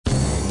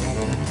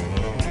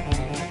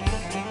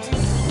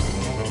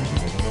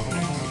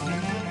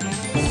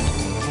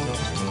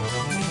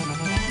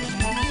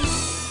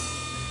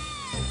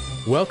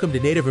Welcome to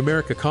Native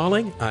America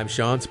Calling. I'm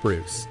Sean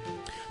Spruce.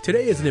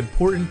 Today is an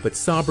important but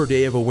somber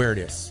day of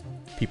awareness.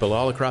 People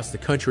all across the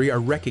country are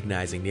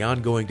recognizing the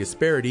ongoing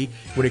disparity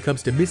when it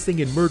comes to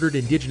missing and murdered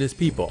Indigenous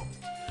people.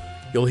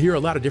 You'll hear a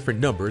lot of different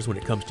numbers when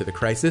it comes to the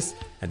crisis,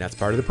 and that's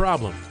part of the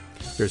problem.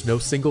 There's no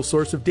single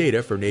source of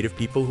data for Native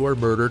people who are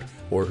murdered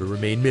or who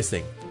remain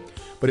missing.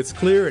 But it's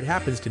clear it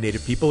happens to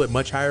Native people at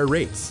much higher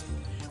rates.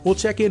 We'll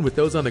check in with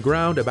those on the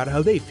ground about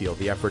how they feel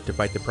the effort to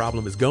fight the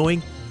problem is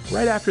going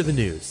right after the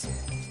news.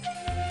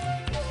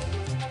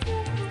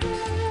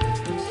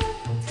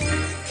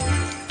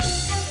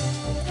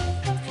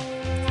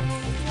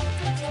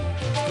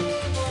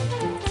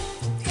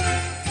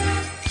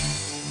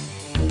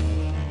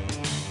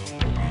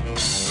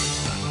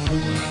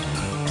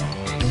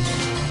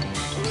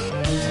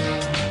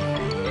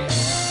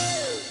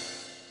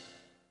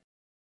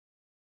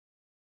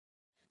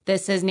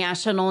 This is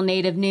National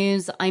Native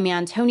News. I'm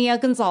Antonia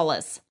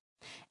Gonzalez.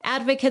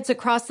 Advocates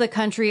across the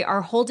country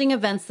are holding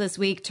events this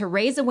week to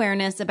raise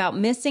awareness about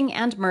missing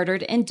and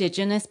murdered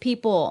Indigenous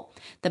people.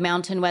 The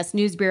Mountain West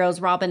News Bureau's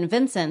Robin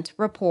Vincent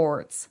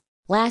reports.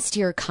 Last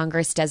year,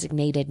 Congress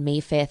designated May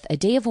 5th a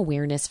day of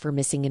awareness for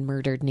missing and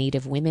murdered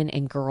Native women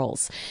and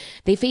girls.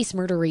 They face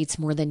murder rates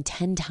more than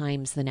 10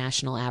 times the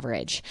national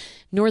average.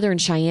 Northern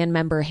Cheyenne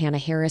member Hannah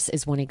Harris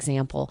is one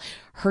example.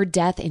 Her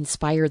death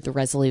inspired the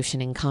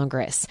resolution in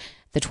Congress.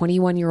 The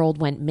 21-year-old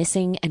went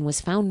missing and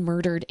was found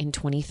murdered in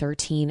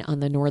 2013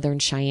 on the Northern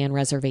Cheyenne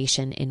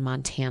Reservation in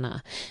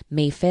Montana.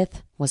 May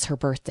 5th was her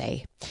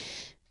birthday.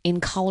 In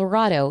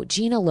Colorado,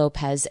 Gina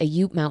Lopez, a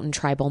Ute Mountain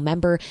tribal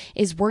member,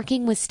 is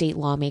working with state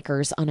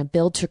lawmakers on a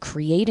bill to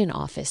create an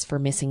office for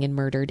missing and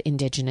murdered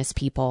Indigenous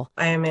people.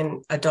 I am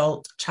an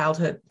adult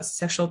childhood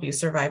sexual abuse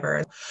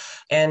survivor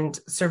and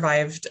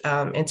survived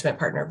intimate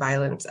partner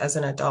violence as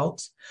an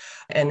adult.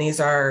 And these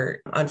are,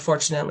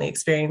 unfortunately,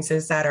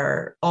 experiences that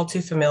are all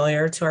too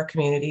familiar to our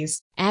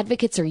communities.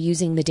 Advocates are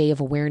using the Day of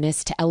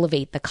Awareness to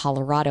elevate the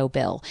Colorado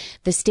bill.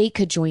 The state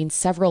could join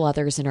several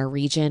others in our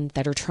region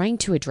that are trying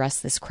to address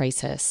this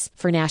crisis.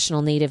 For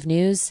National Native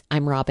News,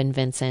 I'm Robin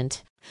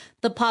Vincent.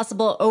 The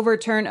possible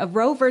overturn of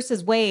Roe v.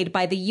 Wade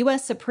by the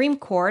U.S. Supreme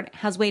Court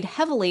has weighed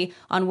heavily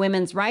on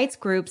women's rights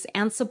groups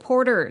and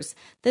supporters.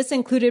 This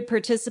included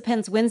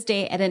participants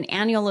Wednesday at an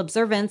annual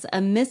observance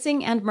of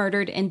missing and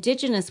murdered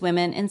Indigenous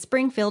women in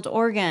Springfield,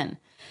 Oregon.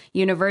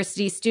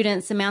 University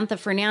student Samantha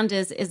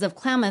Fernandez is of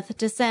Klamath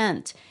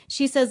descent.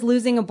 She says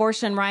losing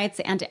abortion rights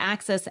and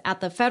access at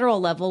the federal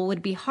level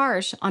would be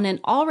harsh on an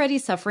already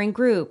suffering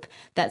group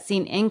that's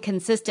seen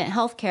inconsistent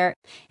health care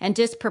and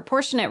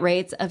disproportionate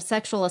rates of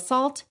sexual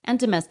assault and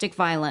domestic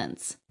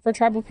violence. For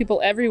tribal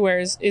people everywhere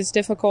is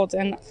difficult,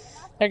 and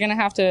they're going to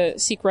have to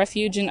seek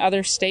refuge in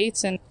other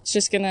states, and it's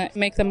just going to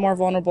make them more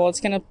vulnerable.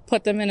 It's going to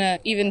put them in an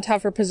even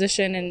tougher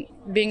position and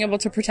being able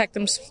to protect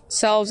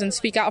themselves and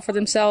speak out for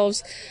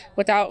themselves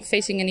without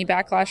facing any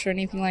backlash or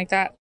anything like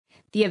that.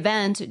 The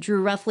event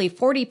drew roughly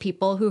 40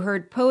 people who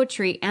heard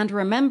poetry and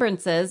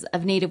remembrances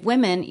of Native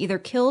women either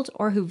killed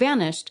or who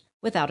vanished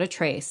without a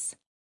trace.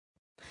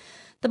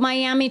 The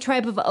Miami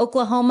Tribe of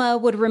Oklahoma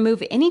would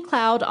remove any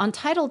cloud on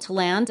title to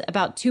land,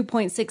 about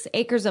 2.6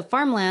 acres of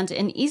farmland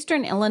in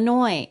eastern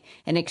Illinois.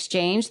 In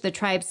exchange, the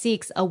tribe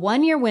seeks a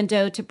one-year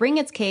window to bring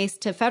its case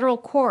to federal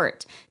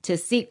court to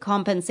seek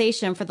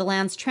compensation for the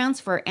land's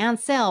transfer and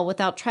sale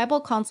without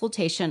tribal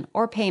consultation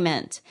or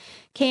payment.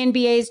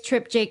 KNBA's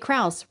Trip J.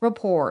 Krause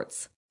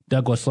reports.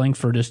 Douglas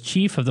Langford is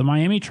chief of the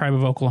Miami Tribe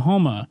of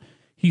Oklahoma.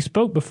 He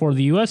spoke before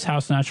the U.S.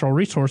 House Natural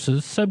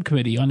Resources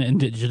Subcommittee on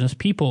Indigenous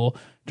People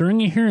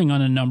during a hearing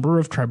on a number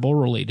of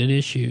tribal-related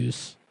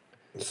issues.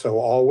 So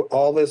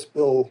all this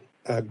bill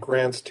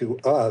grants to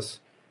us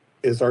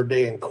is our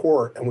day in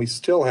court, and we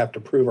still have to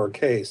prove our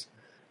case.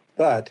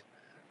 But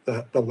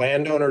the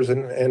landowners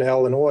in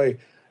Illinois,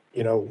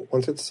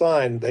 once it's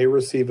signed, they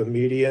receive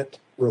immediate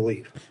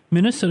relief.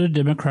 Minnesota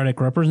Democratic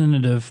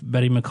Representative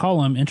Betty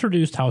McCollum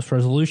introduced House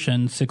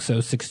Resolution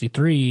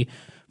 6063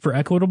 for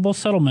equitable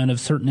settlement of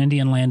certain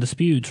Indian land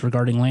disputes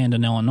regarding land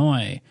in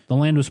Illinois. The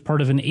land was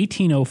part of an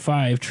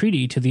 1805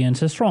 treaty to the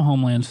ancestral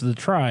homelands of the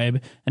tribe,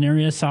 an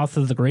area south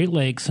of the Great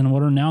Lakes in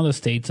what are now the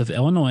states of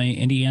Illinois,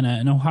 Indiana,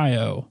 and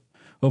Ohio.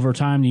 Over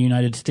time, the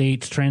United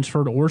States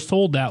transferred or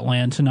sold that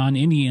land to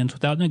non-Indians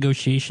without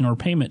negotiation or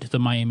payment to the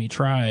Miami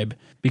tribe.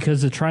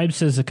 Because the tribe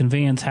says the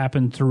conveyance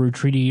happened through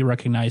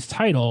treaty-recognized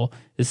title,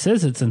 it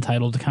says it's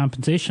entitled to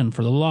compensation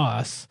for the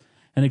loss.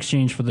 In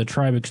exchange for the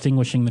tribe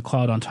extinguishing the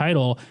cloud on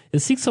title, it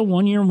seeks a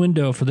one-year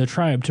window for the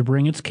tribe to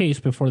bring its case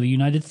before the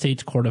United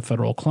States Court of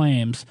Federal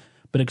Claims.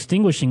 But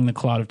extinguishing the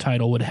cloud of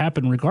title would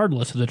happen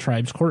regardless of the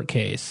tribe's court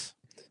case.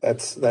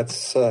 That's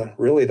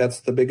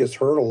the biggest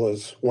hurdle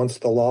is once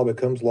the law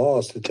becomes law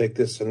is to take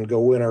this and go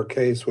win our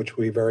case, which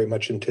we very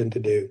much intend to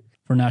do.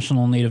 For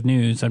National Native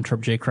News, I'm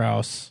Trip J.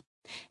 Krause.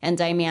 And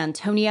I'm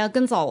Antonia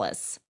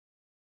Gonzalez.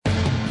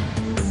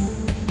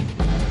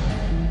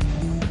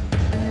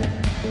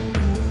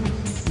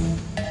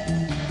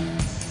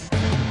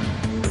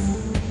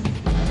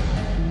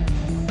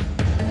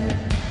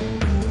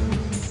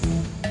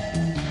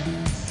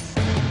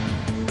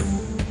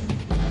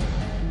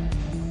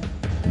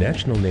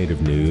 National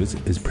Native News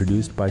is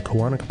produced by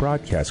Koahnic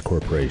Broadcast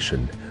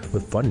Corporation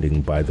with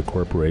funding by the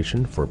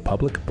Corporation for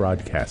Public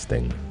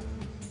Broadcasting.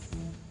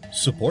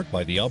 Support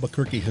by the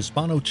Albuquerque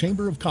Hispano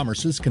Chamber of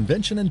Commerce's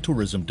Convention and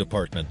Tourism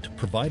Department,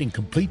 providing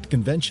complete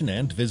convention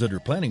and visitor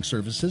planning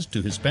services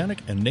to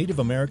Hispanic and Native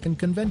American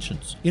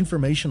conventions.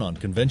 Information on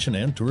convention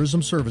and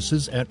tourism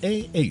services at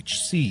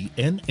ahcnm.org.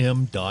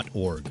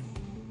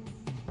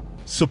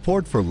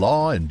 Support for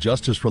law and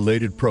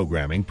justice-related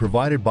programming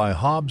provided by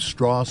Hobbs,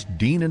 Strauss,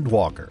 Dean &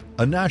 Walker,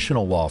 a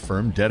national law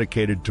firm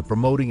dedicated to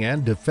promoting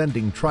and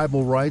defending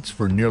tribal rights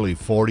for nearly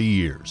 40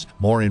 years.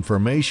 More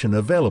information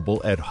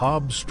available at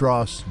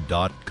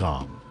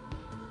hobbsstrauss.com.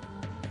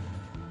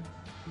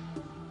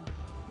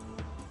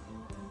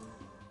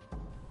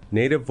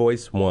 Native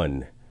Voice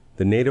One,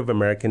 the Native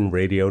American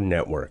Radio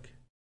Network.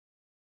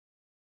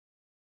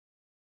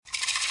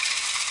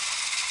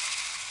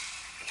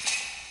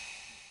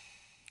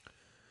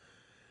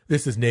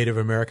 This is Native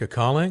America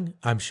Calling.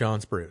 I'm Sean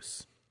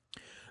Spruce.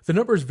 The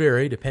numbers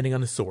vary depending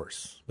on the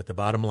source, but the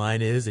bottom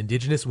line is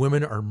Indigenous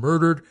women are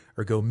murdered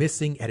or go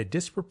missing at a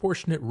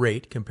disproportionate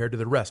rate compared to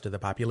the rest of the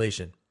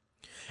population.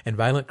 And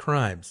violent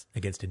crimes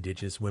against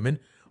Indigenous women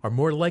are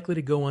more likely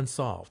to go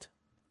unsolved.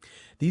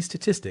 These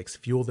statistics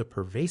fuel the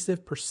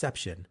pervasive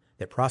perception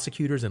that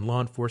prosecutors and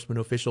law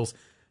enforcement officials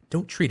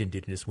don't treat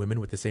Indigenous women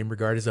with the same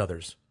regard as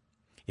others.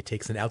 It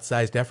takes an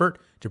outsized effort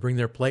to bring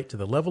their plight to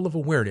the level of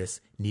awareness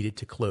needed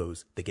to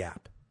close the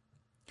gap.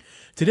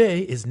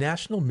 Today is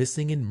National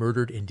Missing and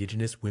Murdered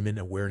Indigenous Women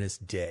Awareness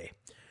Day.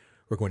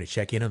 We're going to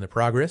check in on the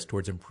progress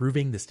towards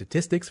improving the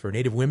statistics for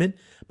Native women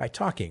by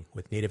talking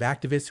with Native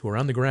activists who are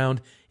on the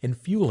ground and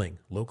fueling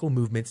local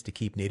movements to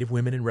keep Native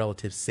women and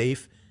relatives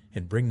safe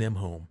and bring them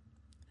home.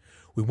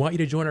 We want you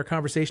to join our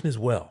conversation as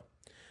well.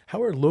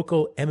 How are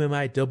local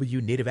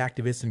MMIW Native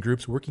activists and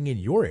groups working in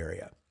your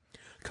area?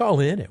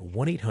 Call in at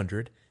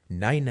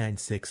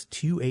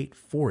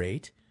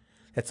 1-800-996-2848.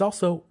 That's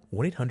also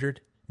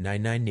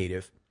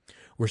 1-800-99-NATIVE.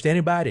 We're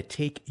standing by to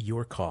take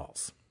your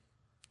calls.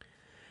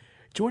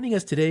 Joining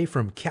us today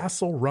from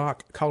Castle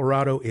Rock,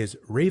 Colorado is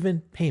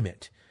Raven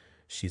Payment.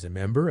 She's a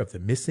member of the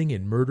Missing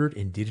and Murdered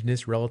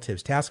Indigenous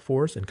Relatives Task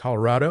Force in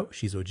Colorado.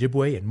 She's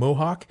Ojibwe and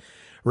Mohawk.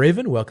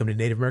 Raven, welcome to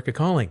Native America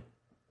Calling.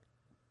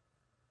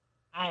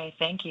 Hi,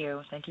 thank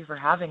you. Thank you for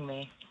having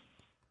me.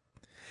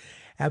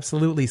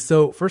 Absolutely.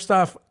 So first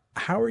off,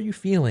 how are you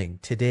feeling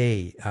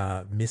today,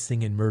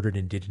 Missing and Murdered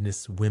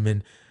Indigenous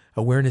Women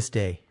Awareness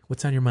Day?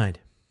 What's on your mind?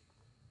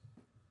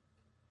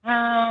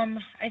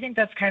 I think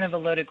that's kind of a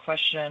loaded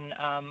question.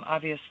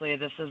 Obviously,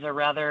 this is a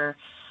rather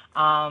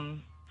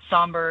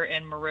somber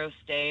and morose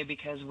day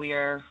because we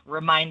are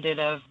reminded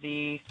of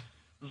the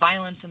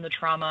violence and the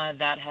trauma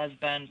that has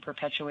been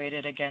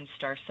perpetuated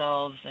against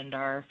ourselves and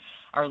our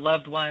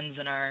loved ones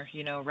and our,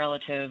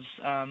 relatives,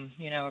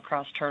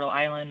 across Turtle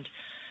Island.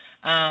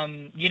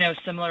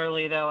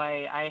 Similarly, though,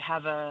 I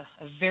have a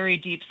very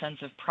deep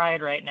sense of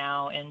pride right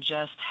now in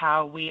just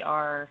how we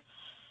are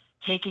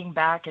taking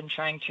back and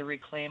trying to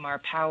reclaim our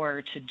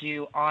power to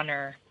do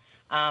honor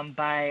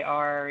by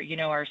our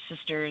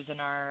sisters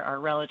and our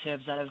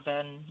relatives that have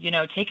been,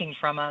 taken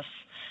from us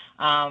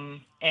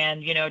and,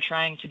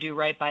 trying to do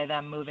right by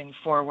them moving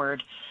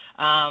forward.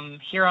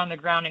 Here on the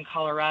ground in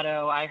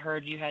Colorado, I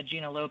heard you had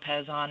Gina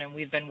Lopez on, and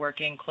we've been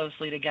working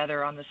closely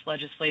together on this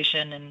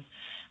legislation, and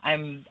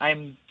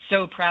I'm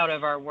so proud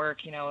of our work,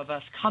 of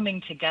us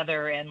coming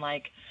together and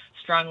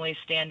strongly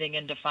standing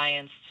in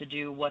defiance to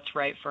do what's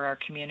right for our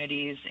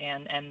communities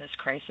and end this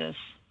crisis.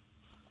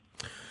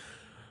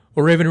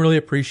 Well, Raven, really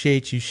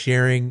appreciate you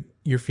sharing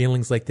your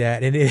feelings like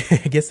that. And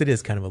I guess it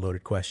is kind of a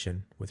loaded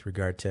question with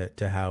regard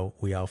to how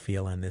we all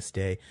feel on this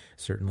day.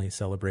 Certainly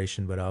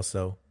celebration, but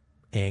also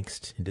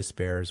angst and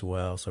despair as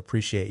well. So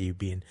appreciate you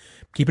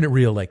keeping it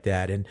real like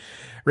that. And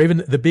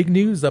Raven, the big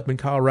news up in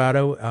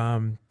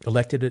Colorado,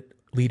 elected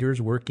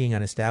leaders working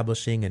on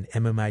establishing an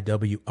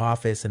MMIW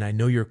office, and I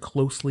know you're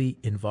closely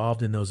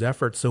involved in those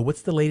efforts. So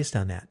what's the latest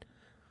on that?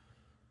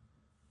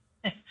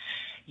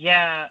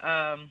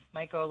 Yeah,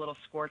 might go a little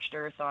scorched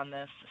earth on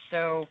this.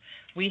 So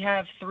we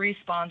have three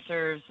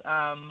sponsors,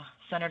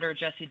 Senator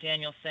Jesse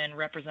Danielson,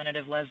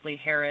 Representative Leslie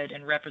Herod,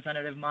 and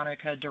Representative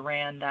Monica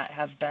Duran, that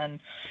have been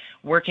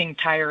working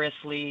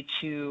tirelessly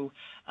to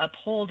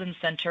uphold and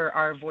center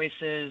our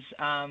voices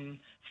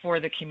for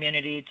the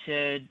community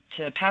to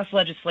pass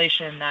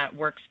legislation that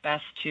works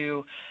best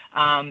to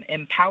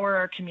empower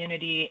our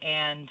community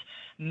and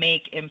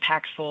make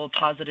impactful,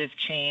 positive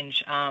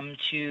change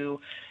to,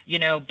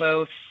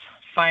 both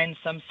find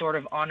some sort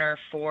of honor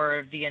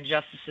for the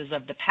injustices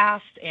of the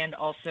past and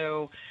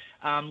also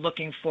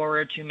looking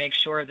forward to make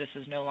sure this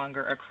is no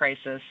longer a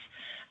crisis.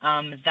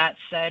 That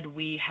said,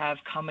 we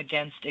have come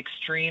against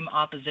extreme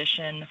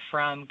opposition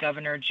from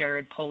Governor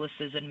Jared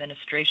Polis's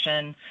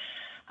administration.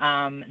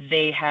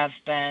 They have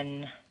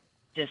been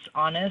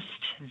dishonest.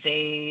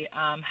 They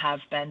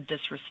have been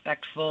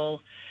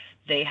disrespectful.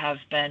 They have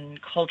been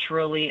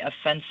culturally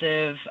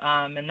offensive,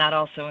 and that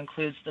also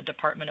includes the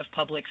Department of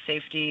Public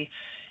Safety.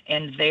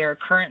 And they are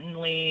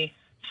currently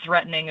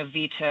threatening a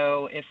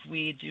veto if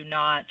we do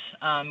not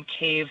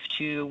cave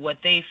to what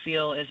they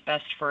feel is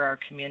best for our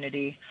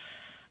community.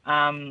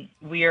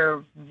 We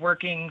are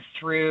working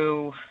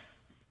through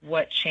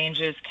what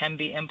changes can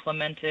be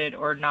implemented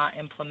or not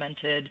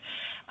implemented,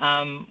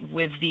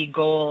 with the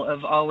goal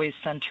of always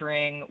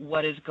centering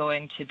what is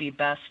going to be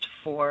best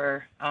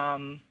for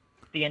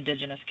the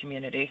Indigenous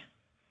community.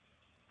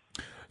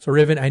 So,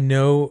 Riven, I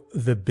know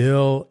the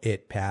bill,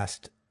 it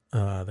passed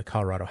the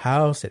Colorado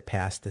House, it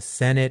passed the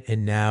Senate,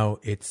 and now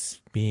it's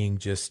being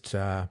just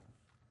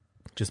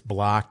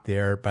blocked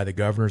there by the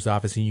governor's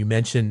office. And you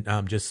mentioned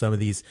just some of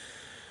these,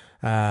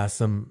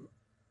 some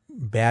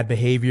bad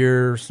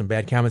behavior, some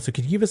bad comments. So,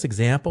 could you give us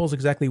examples?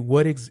 Exactly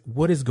what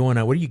is going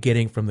on? What are you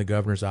getting from the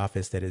governor's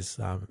office that is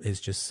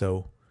just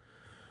so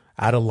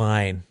out of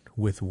line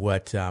with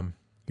what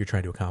you're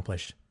trying to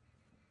accomplish?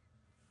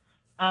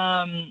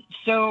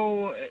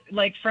 So,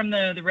 like from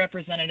the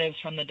representatives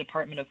from the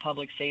Department of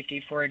Public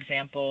Safety, for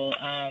example,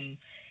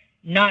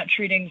 not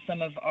treating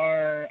some of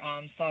our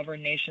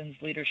sovereign nations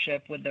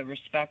leadership with the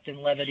respect and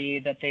levity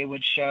that they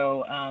would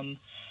show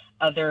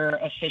other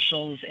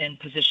officials in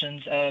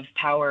positions of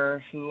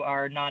power who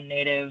are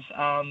non-native.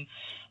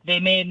 They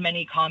made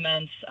many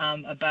comments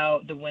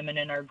about the women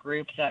in our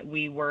group, that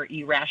we were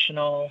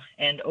irrational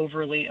and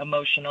overly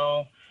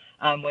emotional,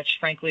 which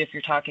frankly, if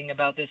you're talking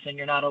about this and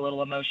you're not a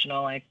little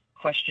emotional, I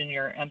question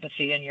your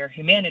empathy and your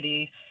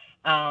humanity.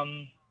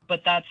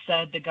 But that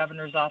said, the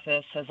governor's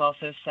office has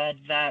also said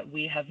that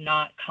we have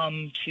not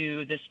come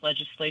to this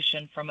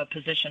legislation from a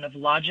position of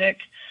logic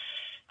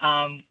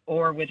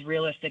or with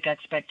realistic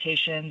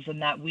expectations,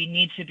 and that we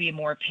need to be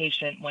more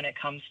patient when it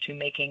comes to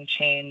making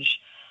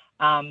change.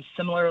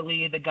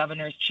 Similarly, the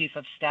governor's chief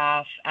of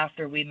staff,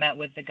 after we met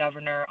with the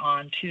governor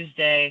on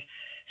Tuesday,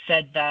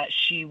 said that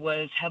she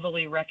was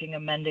heavily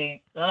recommending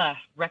a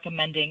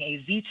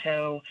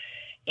veto,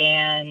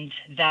 and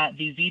that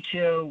the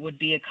veto would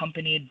be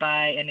accompanied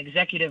by an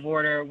executive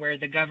order where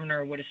the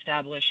governor would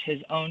establish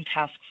his own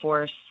task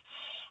force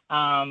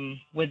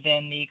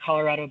within the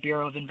Colorado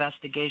Bureau of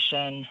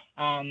Investigation,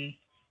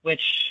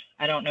 which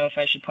I don't know if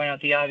I should point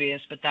out the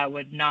obvious, but that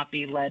would not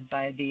be led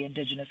by the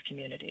Indigenous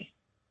community.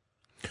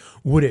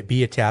 Would it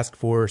be a task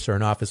force or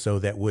an office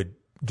that would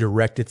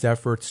direct its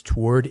efforts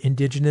toward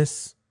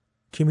Indigenous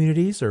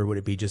communities, or would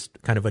it be just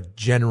kind of a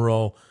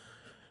general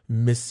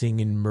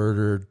missing and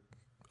murdered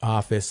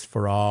office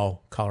for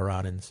all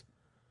Coloradans?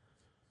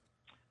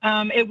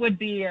 It would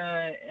be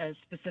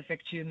specific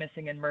to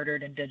missing and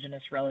murdered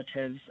Indigenous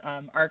relatives.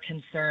 Our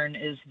concern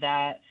is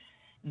that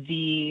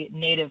the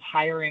Native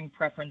hiring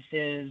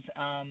preferences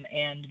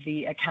and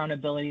the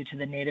accountability to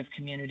the Native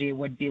community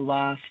would be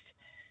lost,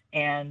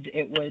 and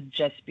it would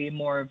just be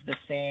more of the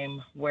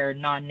same, where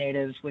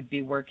non-Natives would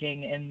be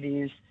working in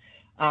these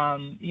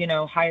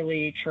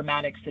highly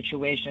traumatic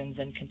situations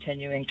and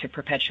continuing to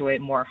perpetuate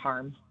more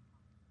harm.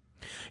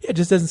 Yeah, it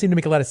just doesn't seem to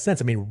make a lot of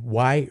sense. I mean,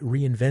 why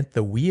reinvent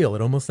the wheel?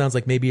 It almost sounds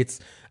like maybe it's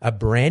a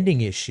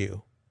branding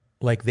issue.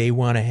 Like they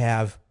want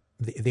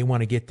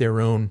to get their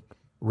own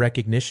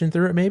recognition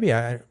through it. Maybe.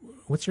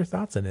 What's your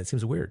thoughts on that? It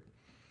seems weird.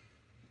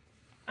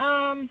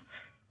 I'm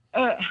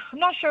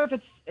not sure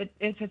if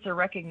it's a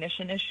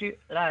recognition issue.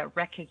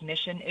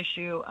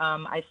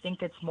 I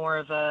think it's more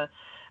of a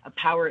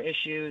power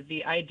issue.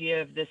 The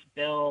idea of this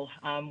bill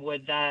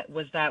was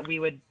that we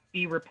would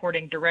be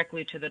reporting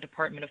directly to the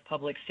Department of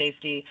Public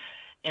Safety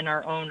in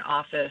our own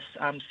office.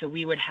 So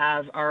we would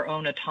have our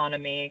own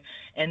autonomy,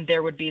 and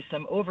there would be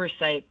some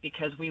oversight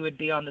because we would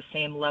be on the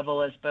same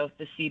level as both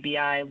the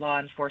CBI, law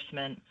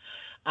enforcement,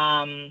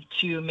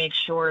 to make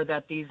sure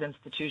that these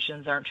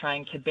institutions aren't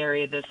trying to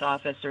bury this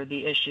office or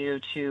the issue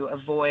to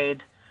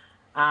avoid,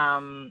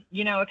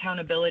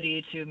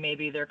 accountability to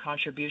maybe their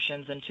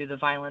contributions into the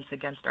violence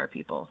against our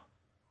people.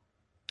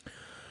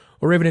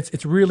 Well, Raven,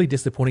 it's really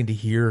disappointing to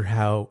hear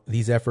how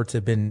these efforts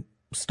have been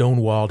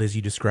stonewalled, as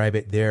you describe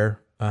it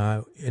there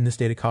in the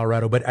state of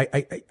Colorado. But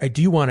I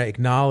do want to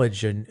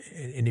acknowledge, and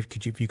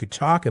if you could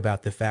talk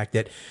about the fact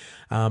that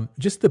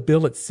just the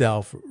bill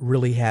itself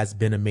really has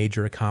been a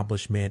major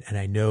accomplishment. And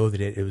I know that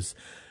it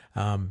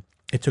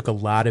took a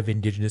lot of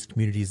Indigenous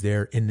communities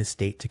there in the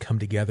state to come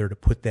together to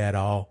put that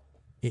all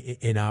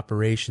in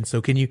operation.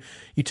 So can you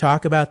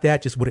talk about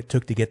that, just what it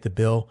took to get the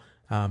bill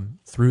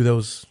through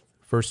those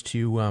first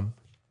two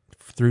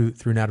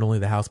through not only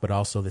the House, but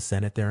also the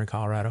Senate there in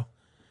Colorado?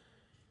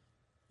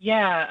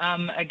 Yeah.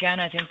 Again,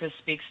 I think this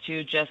speaks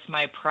to just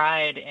my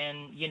pride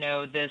in,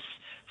 this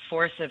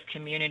force of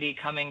community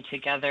coming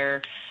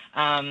together,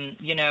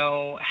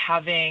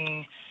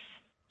 having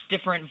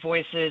different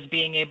voices,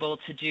 being able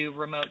to do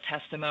remote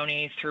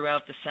testimony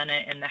throughout the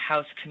Senate and the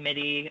House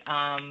committee,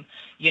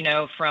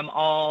 from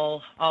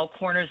all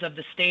corners of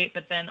the state,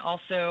 but then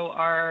also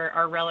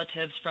our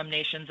relatives from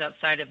nations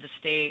outside of the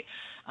state.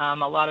 A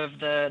lot of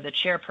the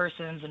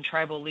chairpersons and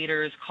tribal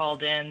leaders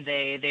called in.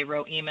 They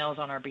wrote emails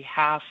on our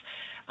behalf.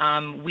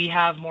 We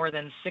have more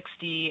than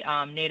 60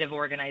 Native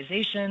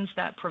organizations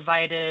that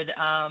provided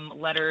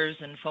letters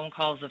and phone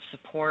calls of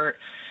support.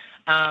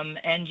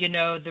 And,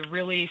 the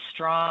really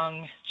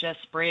strong,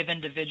 just brave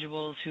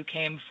individuals who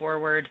came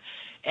forward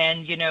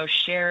and,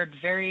 shared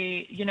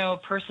very,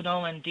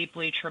 personal and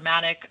deeply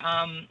traumatic,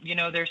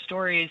 their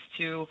stories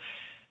to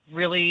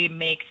really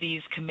make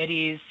these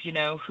committees,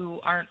 who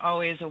aren't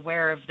always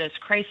aware of this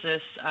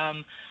crisis,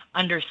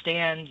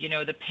 understand,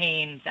 the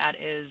pain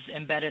that is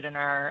embedded in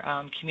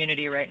our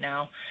community right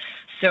now.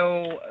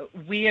 So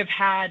we have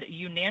had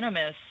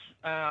unanimous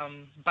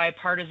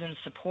bipartisan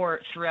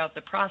support throughout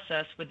the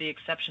process, with the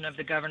exception of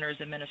the governor's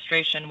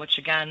administration, which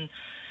again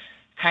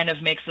kind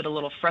of makes it a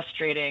little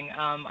frustrating.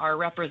 Our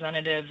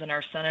representatives and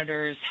our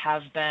senators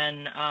have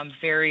been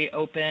very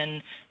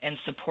open and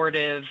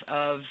supportive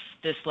of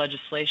this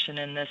legislation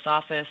in this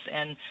office,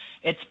 and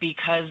it's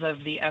because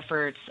of the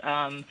efforts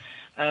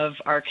of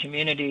our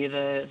community,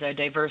 the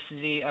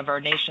diversity of our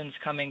nations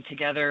coming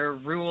together,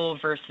 rural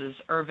versus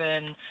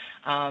urban,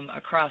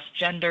 across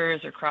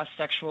genders, across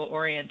sexual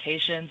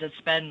orientations.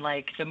 It's been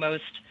like the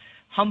most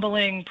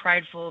humbling,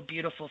 prideful,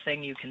 beautiful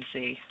thing you can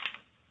see.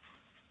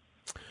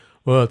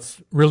 Well,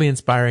 it's really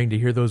inspiring to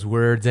hear those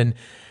words. And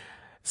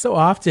so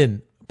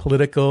often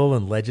political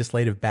and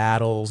legislative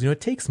battles, it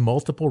takes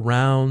multiple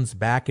rounds,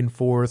 back and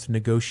forth,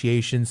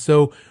 negotiations.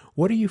 So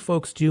what are you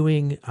folks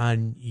doing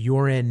on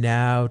your end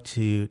now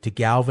to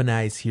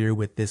galvanize here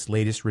with this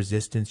latest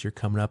resistance you're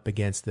coming up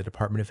against the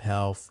Department of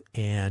Health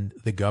and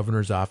the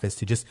governor's office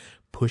to just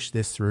push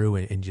this through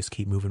and just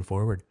keep moving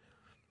forward?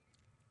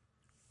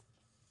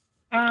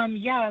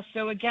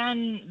 So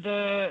again,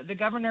 the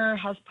governor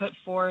has put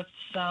forth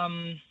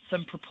some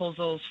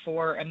proposals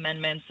for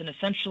amendments, and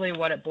essentially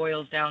what it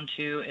boils down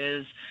to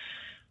is,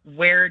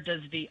 where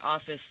does the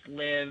office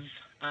live,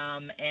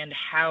 and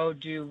how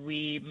do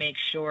we make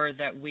sure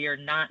that we are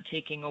not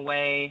taking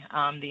away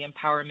the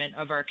empowerment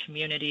of our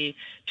community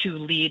to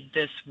lead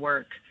this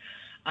work.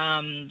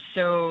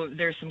 So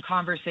there's some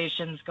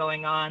conversations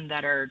going on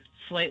that are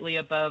slightly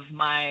above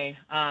my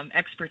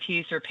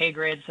expertise or pay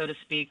grade, so to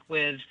speak,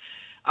 with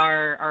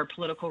our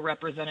political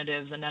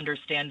representatives and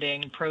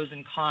understanding pros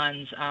and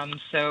cons.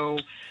 So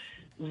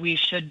we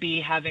should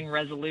be having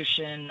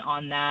resolution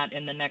on that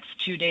in the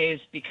next 2 days,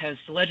 because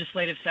the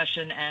legislative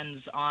session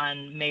ends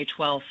on May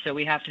 12th. So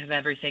we have to have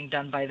everything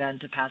done by then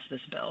to pass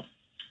this bill.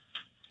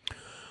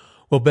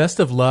 Well, best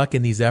of luck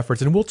in these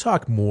efforts. And we'll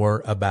talk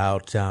more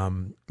about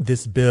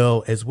this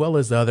bill as well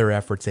as other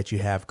efforts that you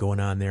have going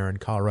on there in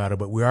Colorado.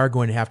 But we are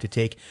going to have to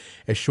take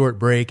a short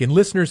break. And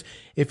listeners,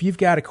 if you've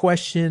got a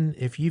question,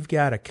 if you've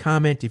got a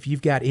comment, if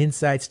you've got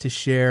insights to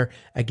share,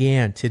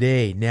 again,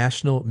 today,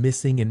 National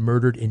Missing and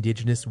Murdered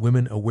Indigenous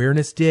Women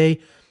Awareness Day,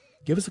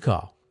 give us a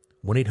call,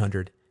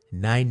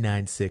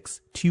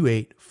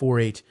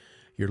 1-800-996-2848.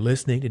 You're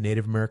listening to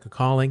Native America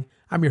Calling.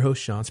 I'm your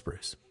host, Sean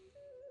Spruce.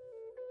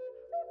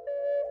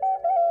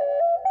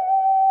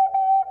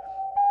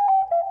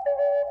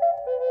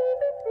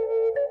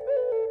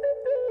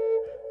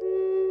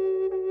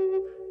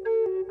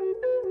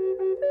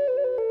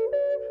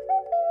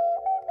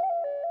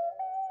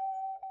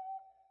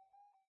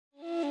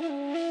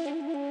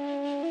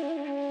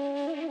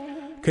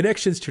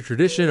 Connections to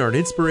tradition are an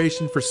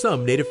inspiration for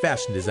some Native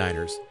fashion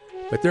designers,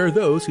 but there are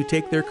those who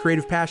take their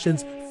creative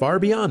passions far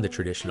beyond the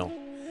traditional.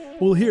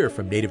 We'll hear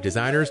from Native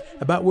designers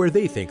about where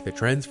they think the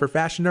trends for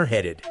fashion are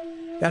headed.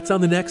 That's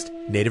on the next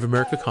Native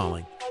America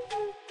Calling.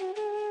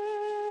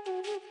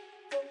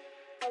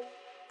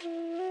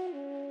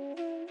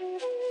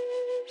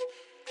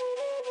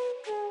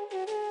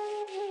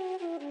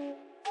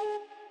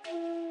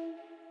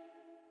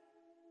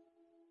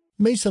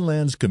 Mesa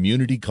Lands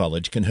Community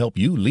College can help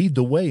you lead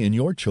the way in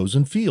your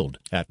chosen field.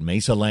 At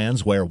Mesa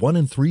Lands, where 1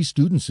 in 3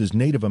 students is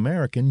Native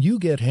American, you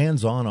get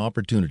hands-on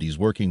opportunities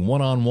working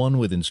one-on-one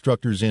with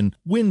instructors in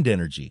wind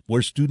energy,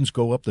 where students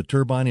go up the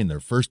turbine in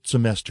their first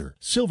semester,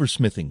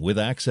 silversmithing with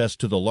access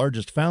to the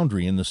largest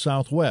foundry in the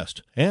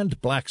Southwest, and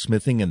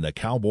blacksmithing and the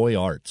cowboy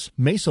arts.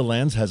 Mesa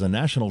Lands has a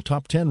national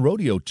top 10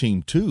 rodeo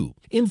team, too.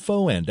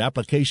 Info and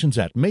applications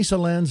at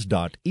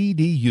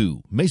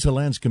mesalands.edu. Mesa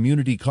Lands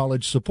Community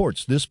College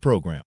supports this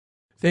program.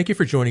 Thank you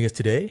for joining us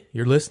today.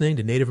 You're listening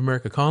to Native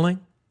America Calling.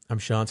 I'm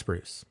Sean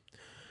Spruce.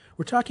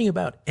 We're talking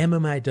about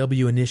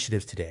MMIW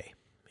initiatives today,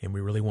 and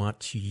we really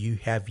want to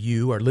have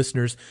you, our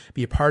listeners,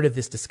 be a part of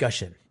this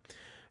discussion.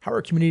 How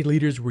are community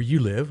leaders where you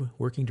live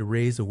working to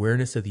raise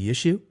awareness of the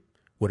issue?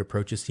 What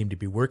approaches seem to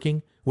be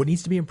working? What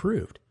needs to be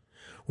improved?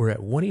 We're at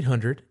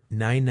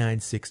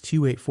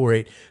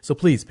 1-800-996-2848, so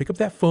please pick up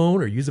that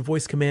phone or use a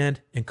voice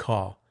command and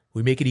call.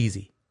 We make it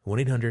easy,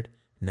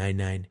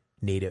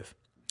 1-800-99-NATIVE.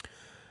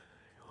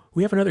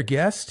 We have another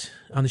guest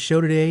on the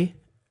show today.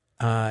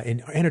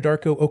 In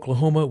Anadarko,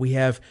 Oklahoma, we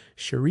have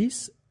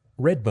Cherise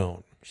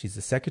Redbone. She's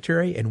the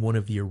secretary and one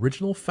of the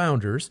original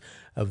founders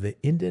of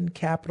the Indian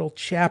Capital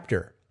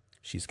Chapter.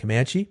 She's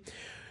Comanche.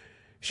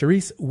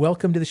 Cherise,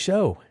 welcome to the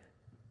show.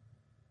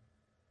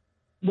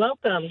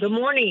 Welcome. Good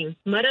morning.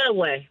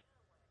 Marawe.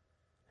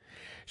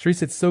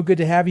 Cherise, it's so good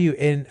to have you.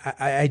 And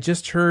I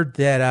just heard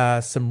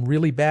that some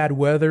really bad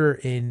weather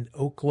in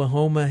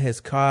Oklahoma has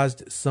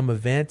caused some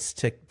events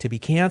to be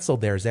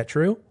canceled there. Is that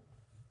true?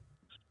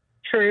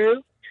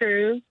 True.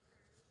 true.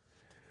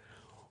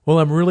 Well,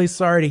 I'm really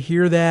sorry to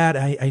hear that.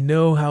 I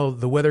know how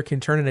the weather can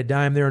turn on a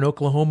dime there in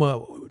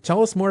Oklahoma.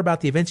 Tell us more about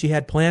the events you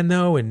had planned,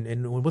 though,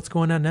 and what's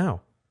going on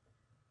now.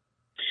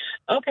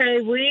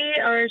 Okay, we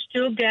are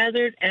still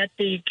gathered at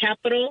the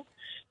Capitol.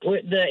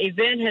 The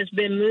event has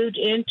been moved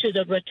into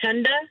the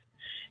Rotunda,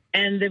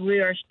 and we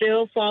are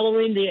still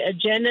following the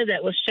agenda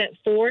that was set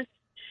forth.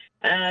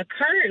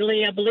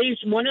 Currently, I believe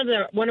one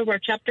of our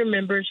chapter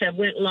members have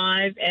went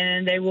live,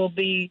 and they will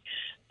be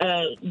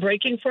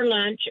breaking for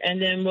lunch,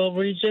 and then we'll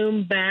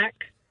resume back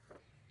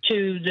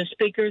to the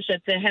speakers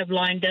that they have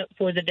lined up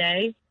for the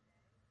day.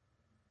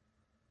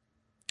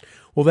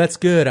 Well, that's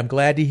good. I'm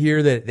glad to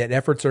hear that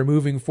efforts are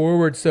moving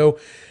forward. So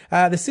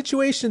the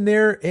situation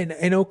there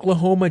in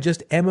Oklahoma,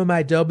 just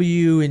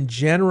MMIW in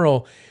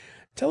general,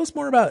 tell us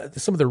more about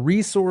some of the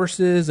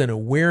resources and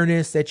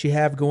awareness that you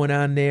have going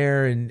on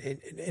there, and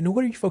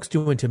what are you folks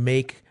doing to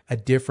make a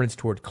difference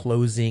toward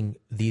closing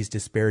these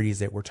disparities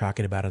that we're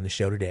talking about on the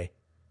show today?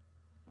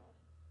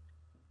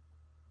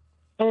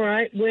 All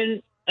right.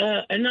 And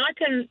I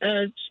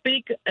can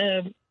speak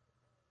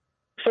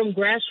from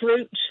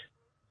grassroots.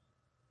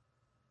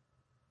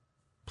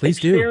 Please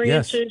do.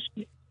 Yes.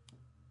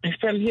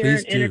 From here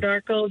in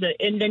Anadarko, the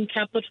Indian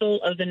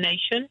capital of the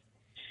nation.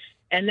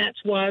 And that's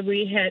why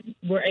we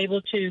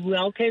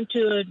all came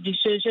to a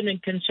decision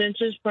and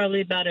consensus,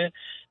 probably about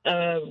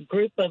a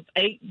group of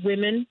 8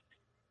 women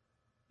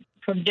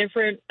from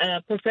different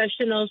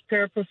professionals,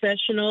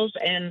 paraprofessionals,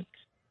 and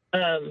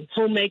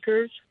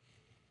homemakers,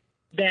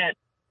 that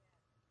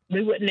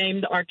we would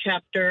name our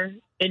chapter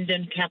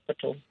Indian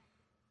Capital.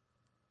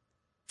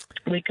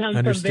 We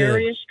come from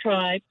various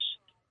tribes.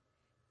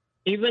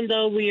 Even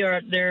though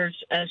there's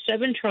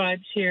 7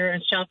 tribes here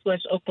in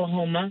southwest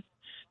Oklahoma,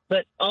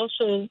 but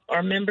also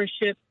our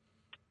membership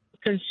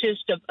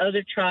consists of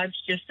other tribes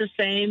just the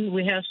same.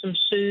 We have some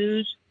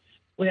Sioux.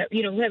 We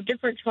have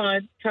different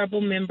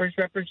tribal members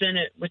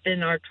represented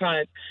within our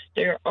tribe.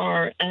 There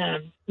are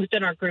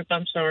within our group.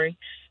 I'm sorry.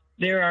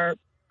 There are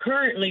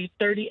currently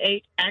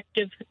 38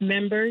 active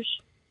members,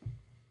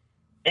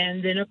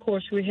 and then of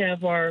course we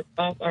have our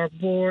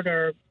board,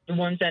 or the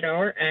ones that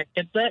are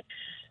active. But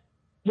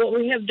what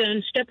we have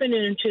done, stepping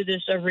into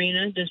this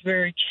arena, this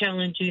very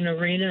challenging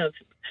arena of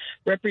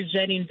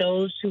representing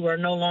those who are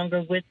no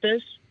longer with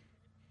us,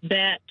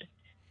 that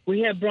we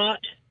have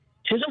brought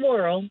to the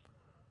world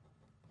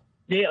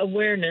the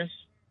awareness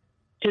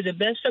to the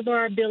best of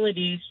our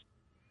abilities,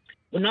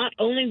 not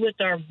only with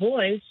our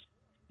voice,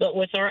 but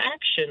with our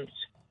actions,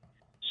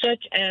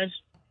 such as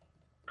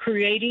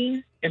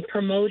creating and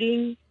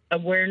promoting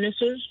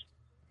awarenesses,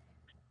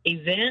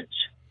 events.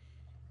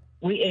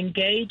 We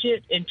engage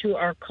it into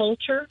our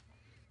culture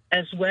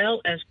as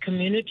well as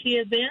community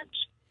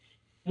events.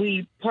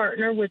 We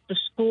partner with the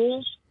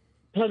schools,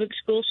 public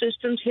school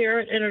systems here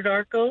at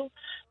Anadarko,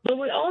 but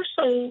we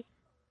also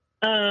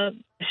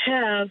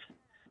have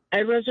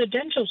a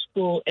residential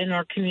school in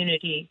our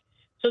community.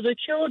 So the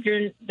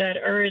children that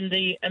are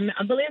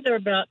I believe there are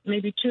about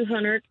maybe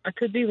 200, I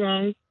could be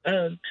wrong,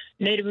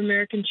 Native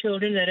American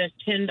children that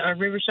attend our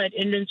Riverside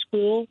Indian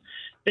School,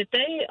 that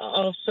they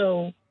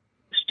also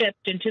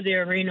stepped into the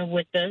arena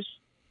with us,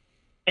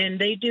 and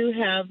they do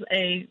have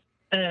a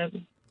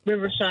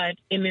Riverside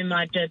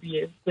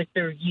MMIW with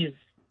their youth.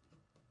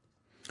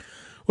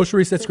 Well,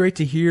 Sharice, that's great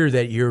to hear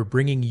that you're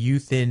bringing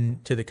youth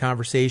into the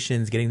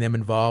conversations, getting them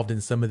involved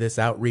in some of this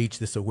outreach,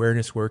 this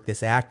awareness work,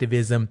 this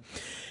activism.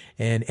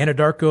 And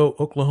Anadarko,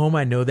 Oklahoma,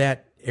 I know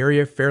that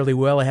area fairly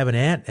well. I have an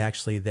aunt,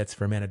 actually, that's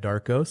from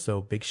Anadarko,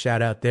 so big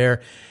shout out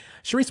there.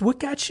 Sharice, what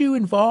got you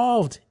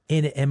involved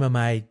in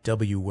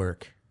MMIW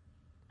work?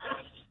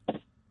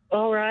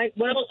 All right.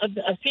 Well,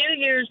 a few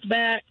years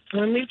back,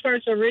 when we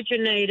first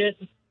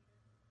originated,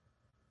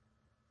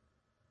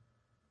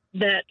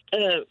 that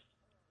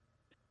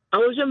I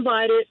was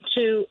invited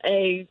to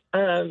a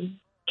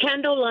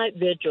candlelight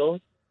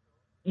vigil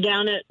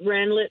down at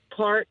Ranlett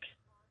Park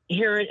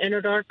here in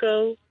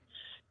Anadarko,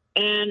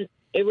 and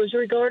it was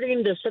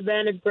regarding the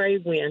Savannah Gray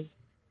Wind.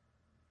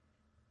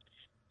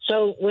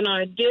 So when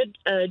I did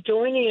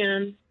join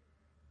in,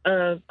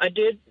 I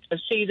did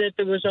see that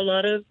there was a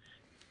lot of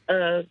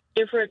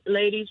different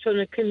ladies from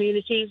the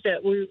communities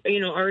that we,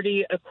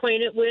 already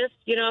acquainted with,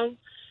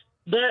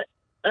 But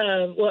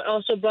what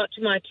also brought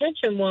to my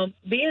attention while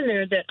being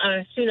there, that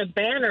I seen a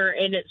banner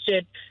and it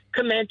said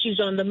Comanches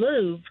on the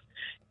Move.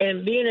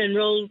 And being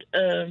enrolled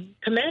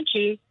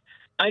Comanche,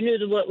 I knew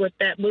what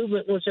that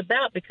movement was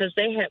about, because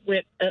they had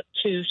went up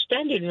to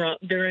Standing Rock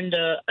during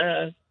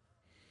the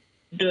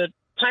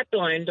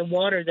pipeline, the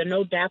water, the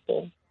No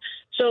DAPL.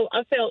 So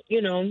I felt,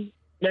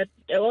 that,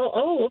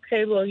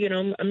 okay, well,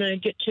 I'm going to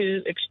get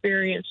to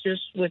experience this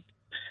with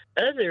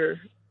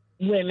other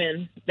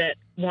women that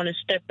want to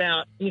step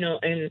out,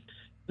 and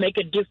make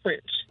a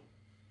difference.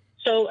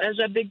 So as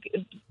I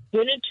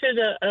went into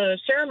the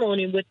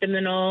ceremony with them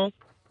and all,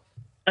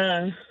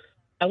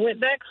 I went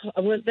back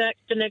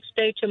the next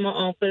day to my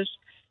office,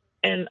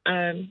 and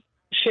I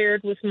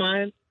shared with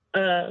my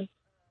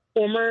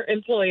former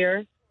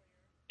employer,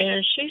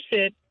 and she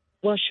said,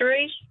 well,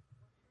 Sharice,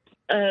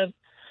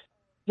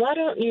 why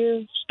don't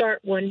you start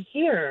one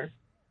here?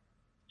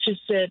 She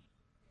said,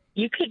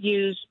 you could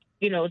use,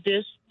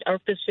 this, our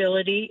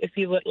facility, if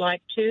you would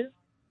like to.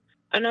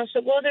 And I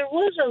said, well, there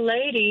was a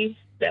lady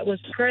that was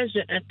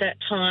present at that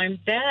time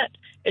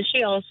and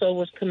she also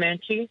was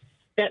Comanche,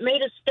 that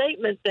made a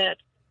statement that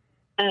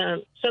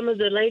some of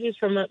the ladies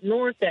from up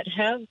north that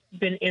have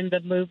been in the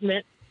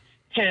movement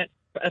had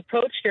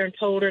approached her and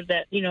told her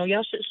that,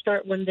 y'all should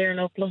start one there in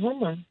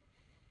Oklahoma.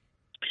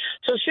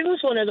 So she was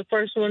one of the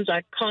first ones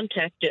I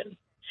contacted.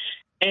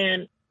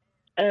 And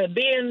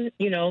being,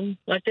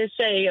 like they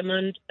say,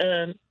 among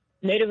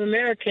Native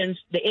Americans,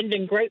 the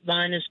Indian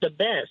grapevine is the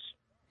best,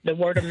 the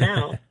word of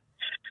mouth.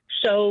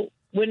 So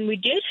when we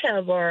did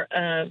have our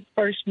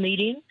first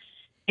meeting,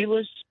 it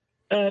was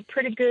a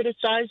pretty good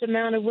sized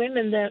amount of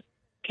women that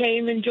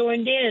came and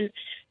joined in.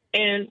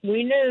 And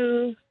we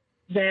knew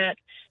that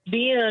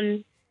we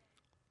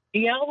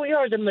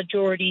are the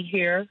majority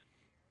here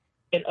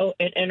in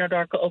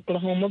Anadarko,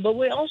 Oklahoma, but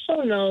we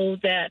also know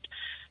that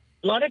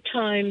a lot of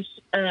times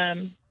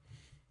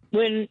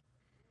when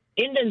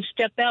Indians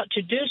step out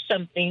to do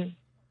something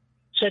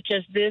such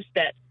as this,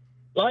 that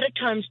a lot of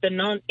times the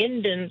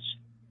non-Indians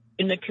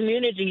in the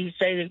community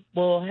say,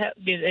 well,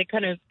 they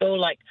kind of go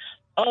like,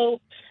 oh,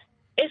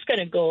 it's going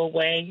to go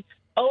away.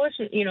 Oh,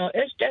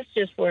 that's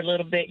just for a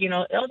little bit,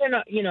 oh, they're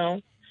not,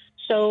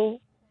 So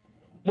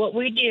what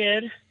we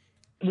did,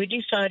 we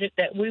decided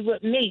that we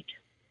would meet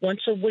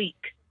once a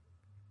week.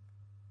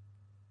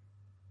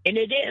 And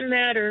it didn't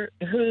matter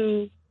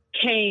who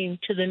came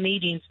to the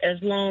meetings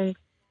as long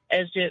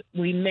as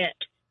we met.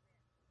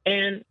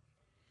 And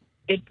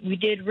we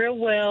did real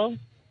well.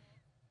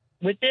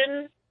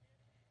 Within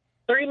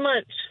 3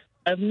 months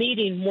of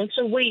meeting once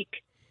a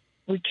week,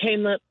 we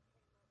came up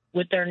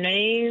with our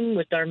name,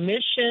 with our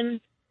mission,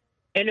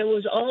 and it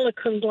was all a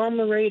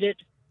conglomerated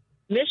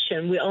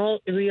mission.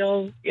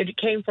 It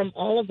came from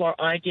all of our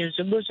ideas.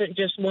 It wasn't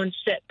just one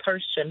set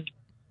person.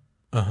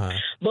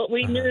 But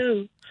we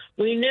knew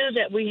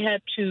that we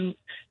had to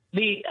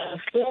be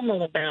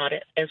formal about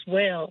it as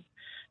well.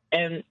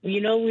 And, we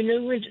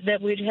knew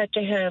that we'd had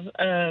to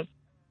have,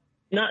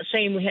 not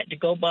saying we had to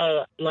go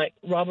by like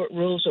Robert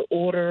Rules of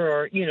Order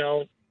or,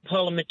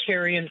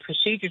 parliamentarian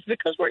procedures,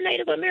 because we're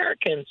Native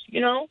Americans,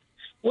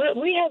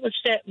 We have a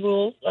set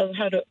rule of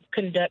how to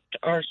conduct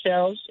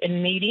ourselves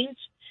in meetings.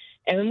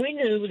 And we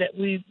knew that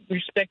we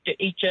respected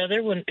each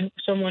other when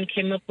someone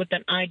came up with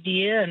an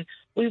idea, and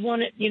we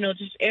wanted,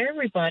 just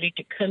everybody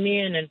to come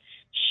in and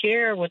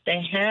share what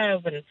they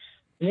have. And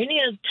many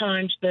of the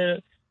times,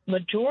 the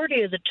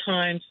majority of the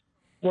times,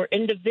 were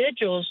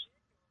individuals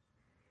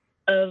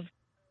of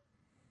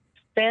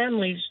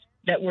families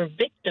that were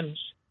victims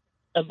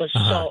of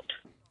assault,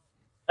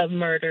 of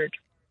murdered,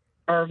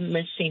 or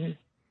missing.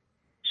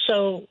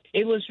 So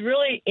it was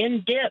really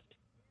in-depth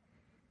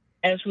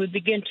as we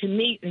begin to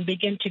meet and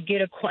begin to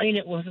get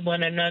acquainted with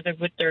one another,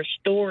 with their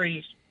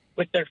stories,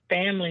 with their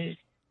families,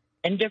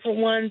 and different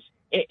ones.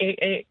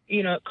 It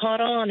caught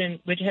on, and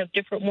we'd have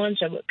different ones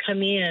that would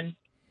come in,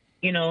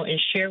 and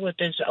share with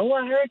us. Oh,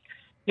 I heard,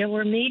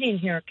 we're meeting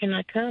here. Can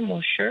I come?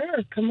 Well,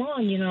 sure. Come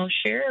on,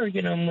 share.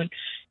 And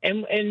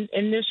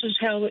this is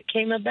how it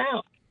came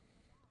about.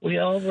 We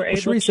all were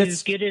able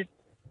to get it.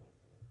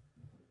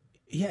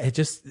 Yeah,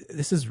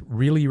 this is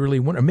really, really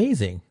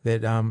amazing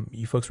that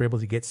you folks were able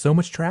to get so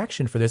much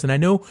traction for this. And I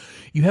know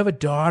you have a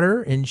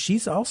daughter, and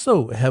she's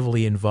also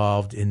heavily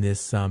involved in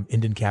this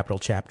Indian Capital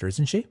chapter,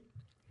 isn't she?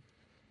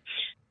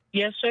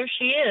 Yes, sir,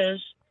 she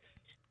is.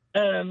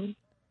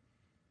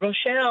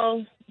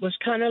 Rochelle was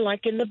kind of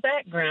like in the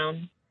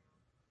background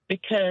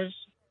because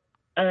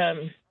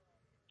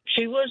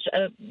she was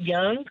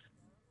young,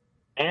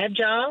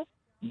 agile,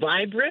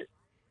 vibrant,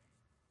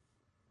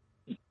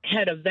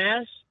 had a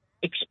vast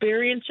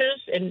experiences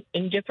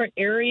in different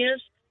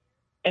areas,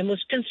 and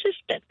was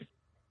consistent.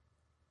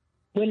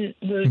 When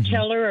we would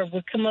tell her or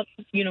would come up,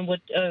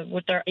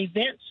 with our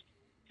events,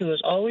 she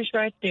was always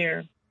right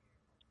there,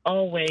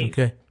 always.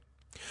 Okay.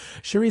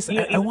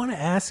 Sharice, I want to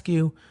ask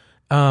you,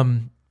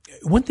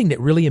 one thing that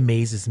really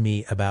amazes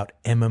me about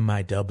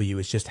MMIW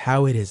is just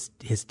how it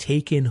has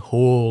taken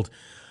hold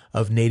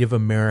of Native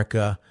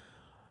America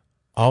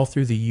all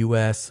through the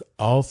U.S.,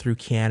 all through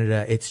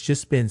Canada. It's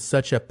just been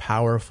such a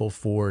powerful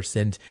force.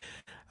 And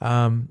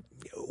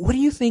what do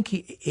you think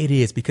it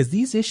is? Because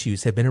these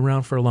issues have been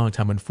around for a long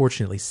time,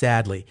 unfortunately,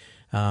 sadly.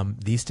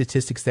 These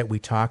statistics that we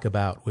talk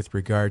about with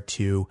regard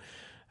to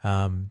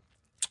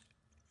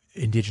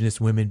Indigenous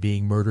women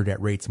being murdered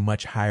at rates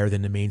much higher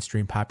than the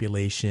mainstream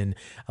population,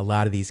 a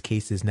lot of these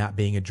cases not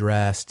being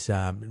addressed,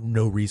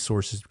 no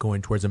resources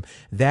going towards them.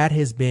 That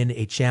has been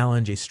a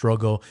challenge, a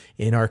struggle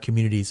in our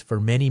communities for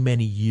many,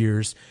 many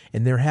years.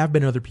 And there have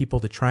been other people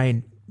to try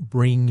and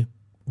bring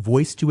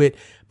voice to it,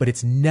 but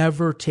it's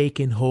never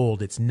taken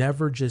hold. It's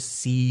never just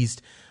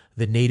seized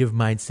the Native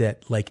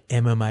mindset like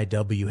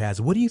MMIW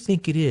has. What do you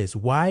think it is?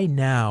 Why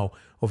now,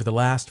 over the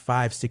last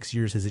 5-6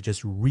 years, has it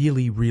just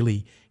really,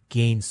 really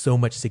gained so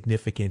much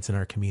significance in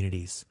our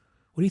communities?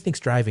 What do you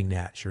think's driving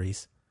that,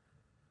 Sharice?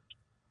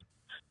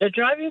 The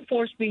driving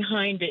force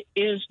behind it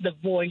is the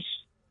voice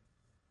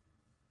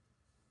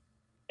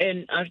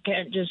and I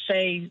can't just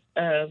say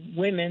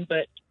women,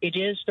 but it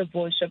is the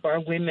voice of our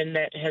women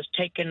that has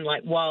taken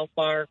like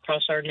wildfire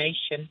across our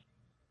nation.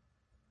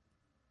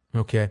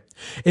 Okay.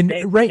 And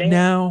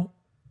now,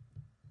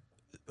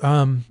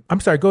 I'm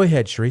sorry, go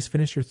ahead, Sharice,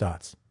 finish your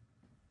thoughts.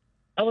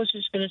 I was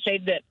just going to say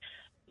that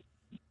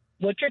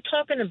what you're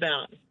talking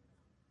about,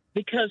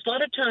 because a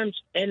lot of times,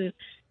 and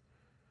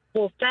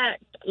for a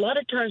fact, a lot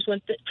of times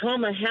when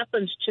trauma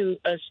happens to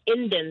us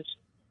Indians,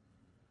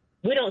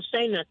 we don't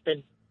say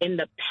nothing in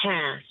the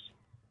past.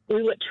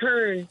 We would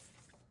turn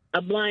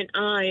a blind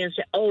eye and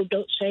say, oh,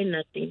 don't say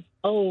nothing.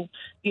 Oh,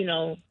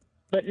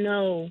 but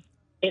no,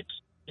 it's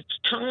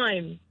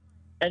time.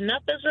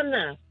 Enough is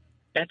enough.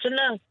 That's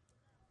enough.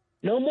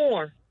 No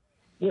more.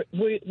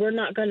 We're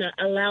not going to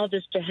allow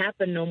this to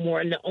happen no more.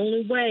 And the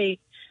only way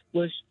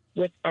was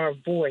with our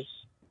voice,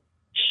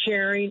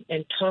 sharing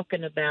and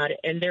talking about it.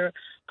 And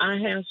I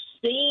have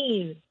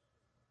seen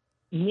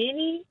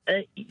many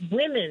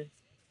women,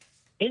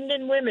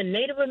 Indian women,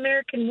 Native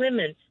American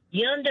women,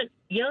 young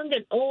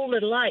and old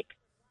alike,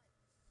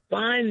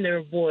 find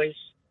their voice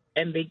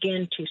and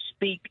begin to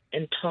speak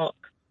and talk.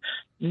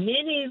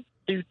 Many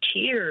through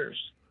tears,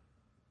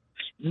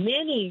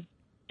 many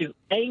through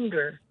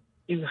anger,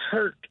 through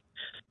hurt,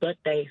 but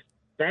they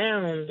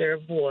found their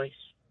voice.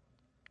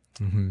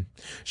 Mm-hmm.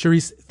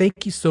 Sharice,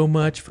 thank you so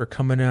much for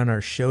coming on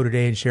our show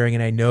today and sharing.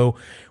 And I know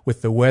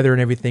with the weather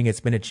and everything, it's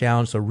been a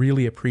challenge. So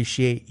really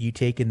appreciate you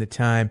taking the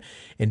time,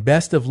 and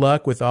best of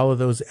luck with all of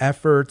those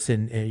efforts.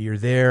 And you're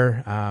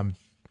there,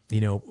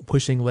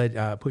 working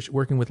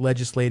with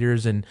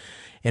legislators and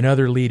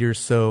other leaders.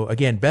 So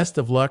again, best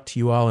of luck to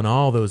you all in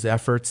all those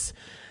efforts.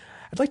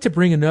 I'd like to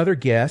bring another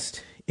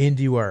guest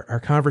into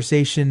our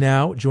conversation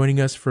now. Joining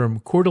us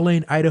from Coeur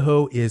d'Alene,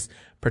 Idaho is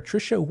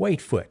Patricia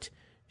Whitefoot.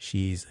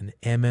 She's an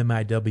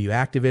MMIW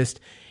activist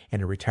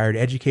and a retired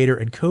educator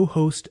and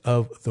co-host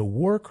of the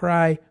War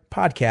Cry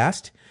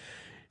podcast.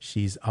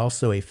 She's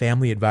also a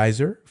family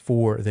advisor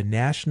for the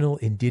National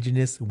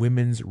Indigenous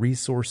Women's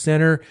Resource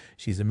Center.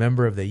 She's a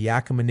member of the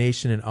Yakama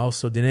Nation and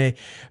also Dene.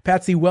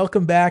 Patsy,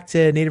 welcome back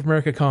to Native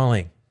America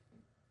Calling.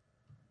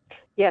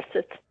 Yes,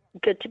 it's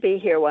good to be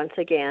here once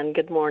again.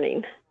 Good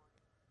morning.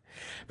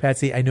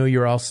 Patsy, I know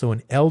you're also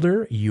an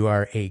elder. You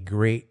are a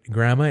great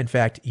grandma. In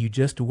fact, you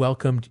just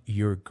welcomed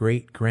your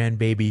great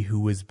grandbaby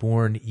who was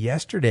born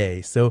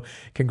yesterday. So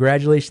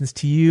congratulations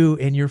to you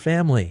and your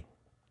family.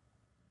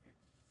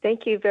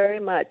 Thank you very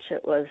much.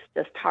 It was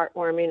just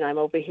heartwarming. I'm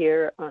over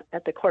here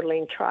at the Coeur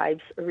d'Alene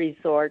Tribes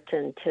Resort,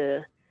 and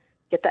to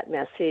get that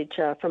message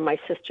from my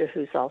sister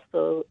who's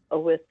also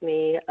with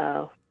me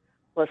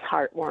was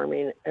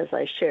heartwarming as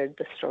I shared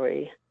the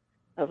story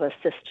of a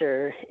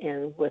sister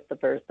and with the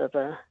birth of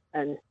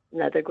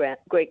another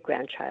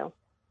great-grandchild.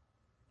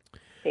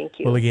 Thank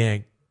you. Well,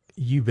 again,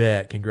 you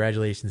bet.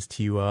 Congratulations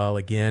to you all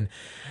again.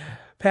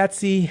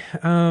 Patsy,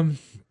 the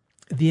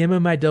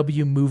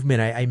MMIW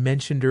movement, I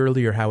mentioned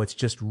earlier how it's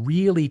just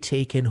really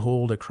taken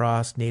hold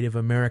across Native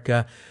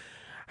America.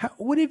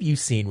 What have you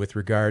seen with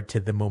regard to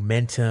the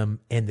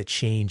momentum and the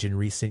change in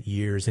recent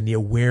years and the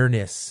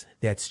awareness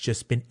that's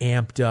just been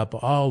amped up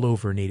all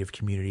over Native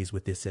communities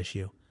with this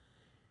issue?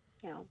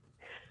 Yeah.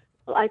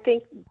 Well, I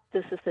think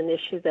this is an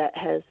issue that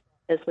has,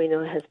 as we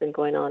know, has been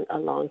going on a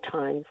long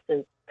time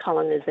since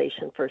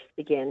colonization first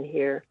began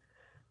here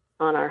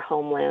on our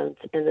homelands.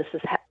 And this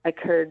has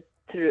occurred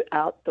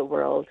throughout the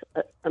world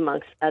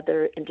amongst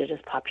other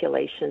indigenous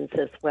populations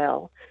as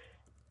well.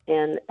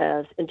 And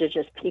as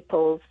indigenous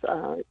peoples,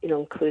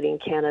 including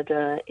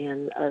Canada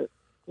and,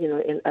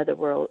 in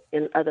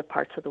other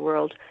parts of the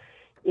world,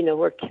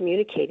 we're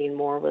communicating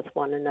more with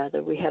one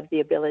another. We have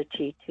the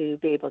ability to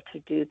be able to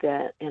do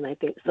that, and I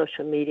think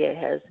social media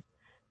has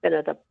been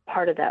a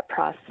part of that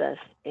process.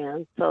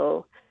 And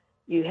so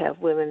you have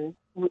women,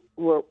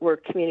 we're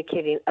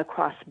communicating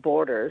across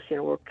borders.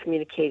 We're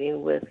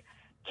communicating with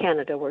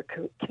Canada, we're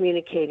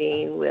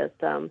communicating with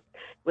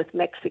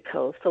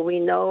Mexico, so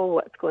we know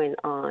what's going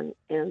on,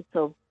 and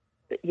so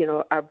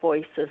our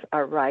voices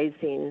are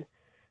rising.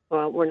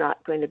 We're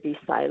not going to be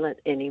silent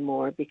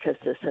anymore because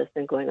this has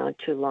been going on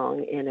too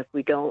long. And if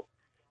we don't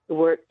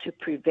work to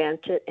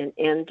prevent it and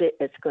end it,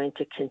 it's going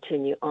to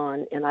continue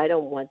on. And I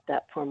don't want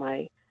that for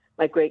my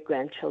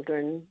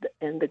great-grandchildren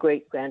and the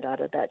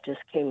great-granddaughter that just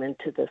came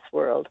into this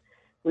world.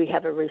 We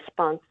have a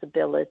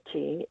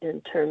responsibility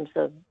in terms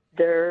of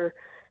their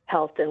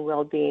health and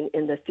well-being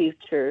in the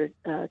future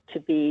to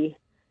be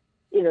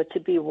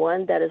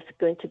one that is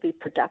going to be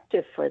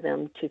productive for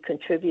them, to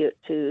contribute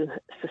to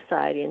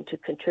society and to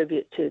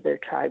contribute to their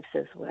tribes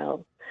as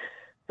well.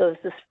 So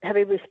it's this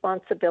heavy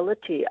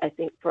responsibility, I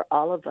think, for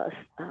all of us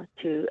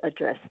to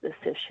address this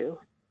issue.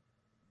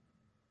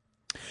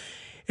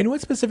 And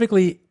what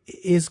specifically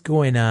is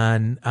going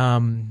on?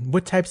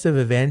 What types of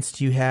events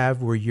do you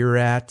have where you're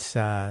at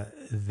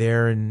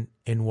there in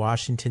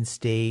Washington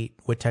State?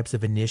 What types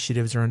of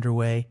initiatives are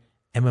underway?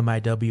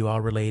 MMIW all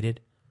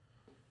related?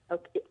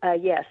 Okay,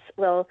 yes.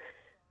 Well,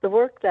 the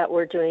work that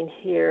we're doing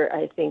here,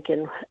 I think,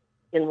 in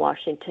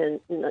Washington,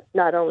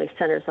 not only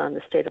centers on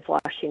the state of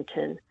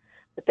Washington,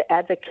 But the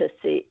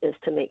advocacy is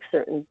to make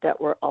certain that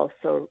we're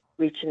also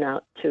reaching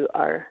out to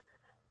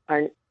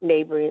the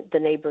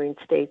neighboring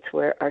states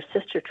where our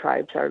sister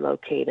tribes are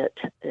located.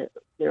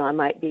 I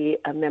might be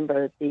a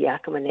member of the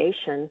Yakima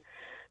Nation,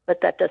 but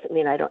that doesn't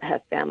mean I don't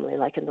have family,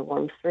 like in the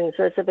Warm Springs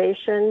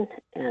Reservation.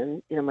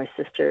 And, my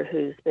sister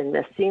who's been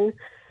missing,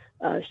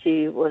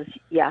 she was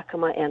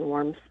Yakima and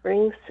Warm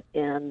Springs.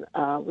 And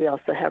we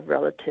also have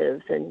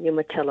relatives in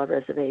Umatilla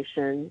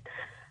Reservation,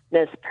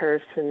 Nez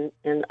Perce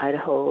in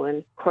Idaho,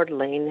 and Coeur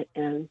d'Alene.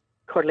 And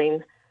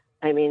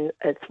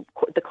it's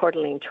the Coeur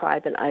d'Alene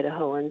tribe in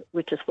Idaho, and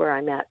which is where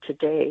I'm at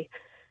today.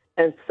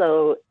 And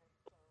so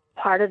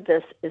part of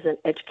this is an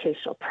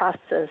educational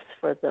process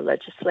for the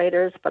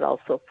legislators, but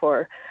also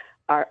for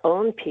our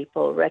own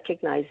people,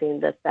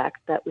 recognizing the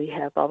fact that we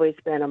have always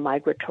been a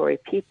migratory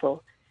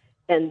people,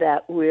 and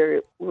that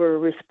we're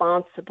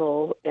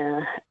responsible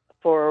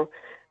for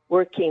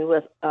working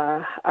with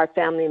our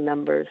family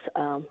members,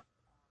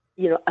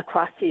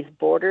 across these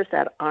borders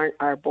that aren't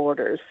our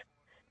borders.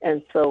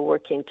 And so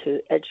working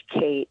to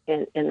educate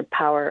and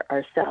empower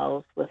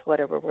ourselves with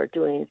whatever we're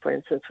doing. For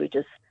instance, we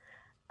just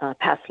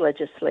passed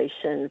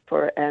legislation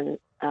for an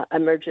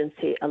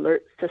emergency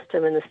alert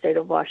system in the state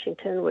of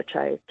Washington, which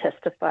I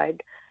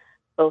testified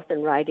both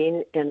in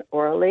writing and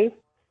orally.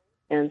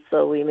 And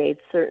so we made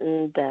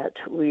certain that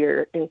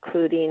we're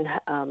including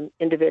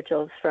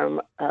individuals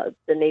from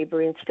the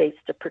neighboring states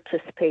to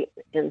participate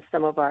in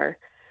some of our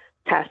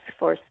task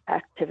force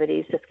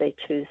activities if they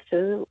choose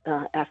to.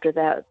 After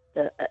that,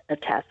 a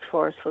task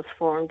force was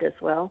formed as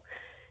well.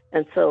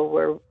 And so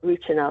we're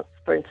reaching out,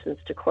 for instance,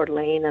 to Coeur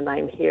d'Alene, and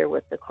I'm here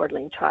with the Coeur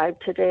d'Alene tribe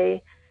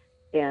today.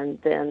 And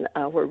then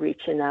we're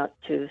reaching out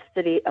to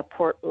City of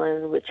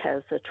Portland, which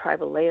has a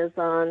tribal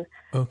liaison.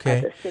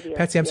 Okay.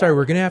 Patsy, I'm sorry,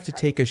 we're going to have to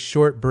take a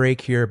short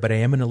break here, but I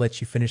am going to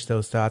let you finish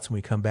those thoughts when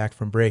we come back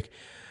from break.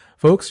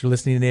 Folks, you're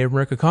listening to Native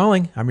America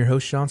Calling. I'm your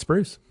host, Sean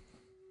Spruce.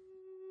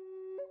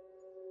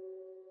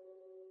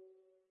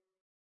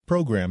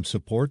 Program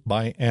support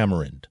by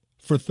Amerend.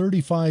 For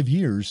 35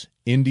 years,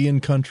 Indian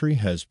Country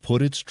has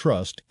put its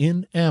trust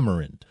in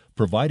Amerend,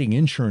 providing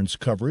insurance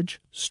coverage,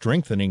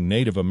 strengthening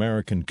Native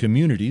American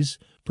communities,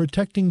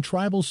 protecting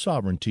tribal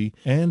sovereignty,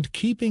 and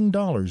keeping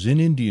dollars in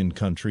Indian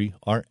Country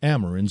are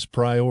Amerend's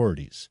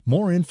priorities.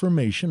 More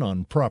information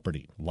on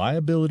property,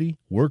 liability,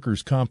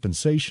 workers'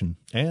 compensation,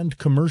 and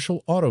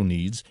commercial auto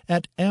needs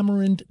at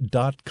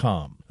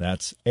Amerend.com.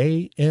 That's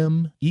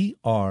AMERIND.com.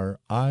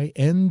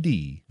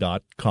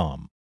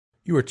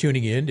 You are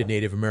tuning in to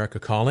Native America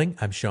Calling.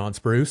 I'm Sean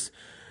Spruce.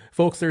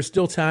 Folks, there's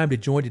still time to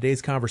join today's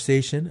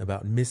conversation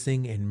about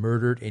missing and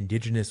murdered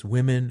Indigenous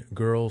women,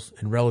 girls,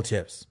 and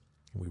relatives.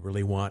 We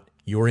really want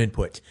your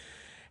input.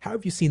 How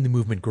have you seen the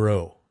movement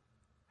grow?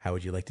 How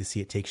would you like to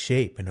see it take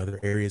shape in other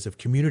areas of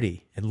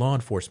community and law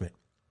enforcement?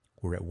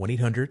 We're at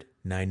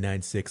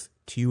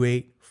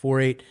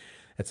 1-800-996-2848.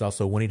 That's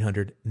also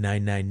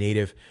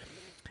 1-800-99-NATIVE.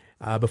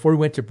 Before we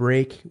went to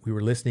break, we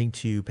were listening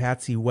to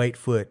Patsy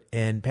Whitefoot.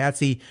 And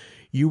Patsy,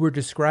 you were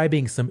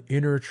describing some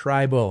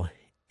intertribal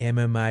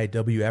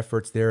MMIW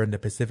efforts there in the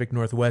Pacific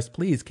Northwest.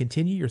 Please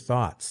continue your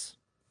thoughts.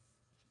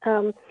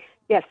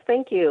 Yes,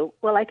 thank you.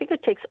 Well, I think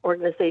it takes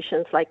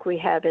organizations like we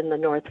have in the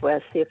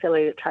Northwest, the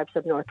Affiliated Tribes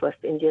of Northwest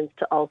Indians,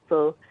 to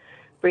also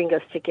bring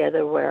us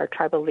together where our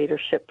tribal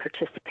leadership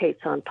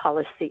participates on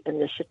policy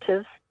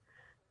initiatives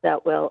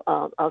that will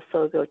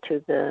also go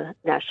to the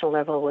national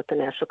level with the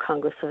National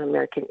Congress of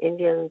American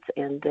Indians,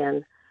 and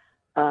then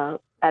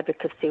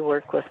advocacy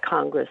work with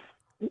Congress.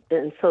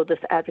 And so this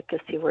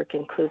advocacy work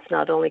includes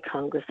not only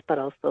Congress, but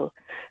also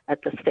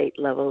at the state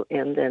level,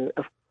 and then,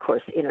 of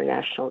course,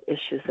 international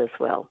issues as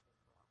well.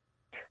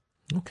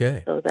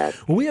 Okay. So that's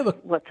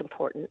what's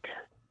important.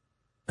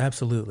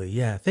 Absolutely.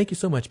 Yeah. Thank you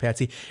so much,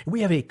 Patsy.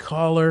 We have a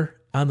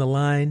caller on the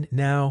line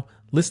now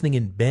listening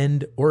in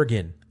Bend,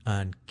 Oregon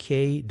on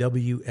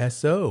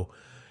KWSO.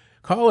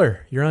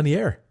 Caller, you're on the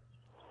air.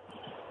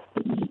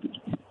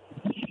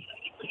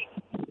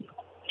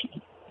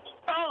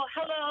 Oh,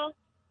 hello.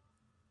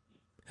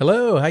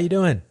 Hello. How you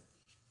doing?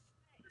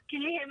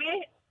 Can you hear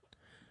me?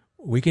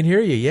 We can hear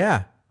you.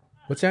 Yeah.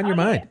 What's on your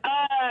mind?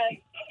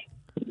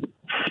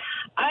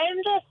 I'm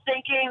just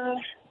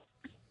thinking,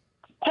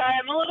 sorry,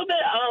 I'm a little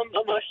bit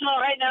emotional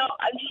right now.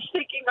 I'm just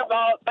thinking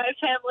about my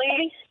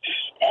family,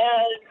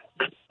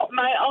 and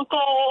my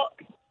uncle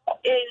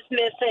is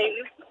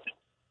missing,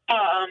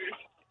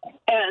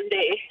 and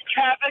they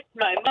trafficked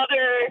my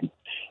mother,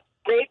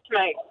 raped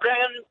my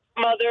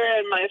grandmother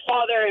and my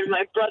father and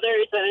my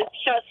brothers, and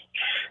it's just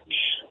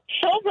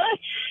so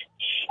much.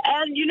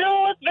 And you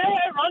know what's very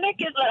ironic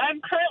is that I'm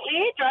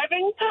currently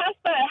driving past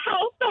a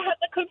house that has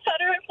a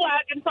Confederate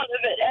flag in front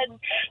of it, and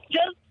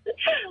just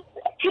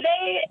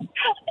today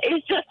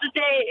is just a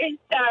day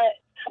that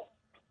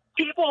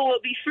people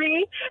will be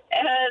free,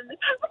 and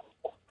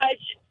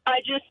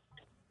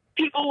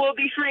people will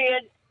be free,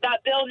 and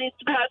that bill needs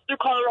to pass through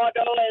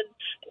Colorado, and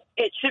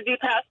it should be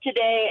passed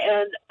today.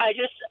 And I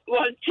just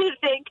want to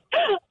thank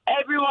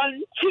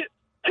everyone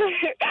for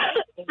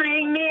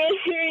freeing me and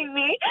hearing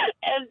me,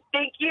 and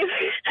thank you.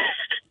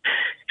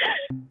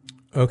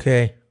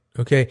 Okay.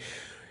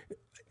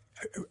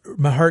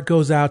 My heart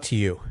goes out to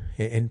you.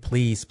 And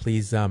please, if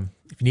you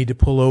need to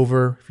pull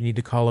over, if you need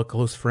to call a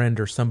close friend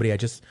or somebody,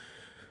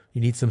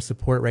 you need some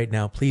support right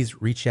now,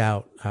 please reach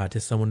out to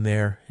someone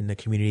there in the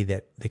community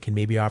that can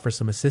maybe offer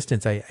some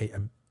assistance.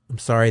 I'm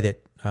sorry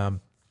that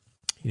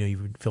you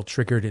would feel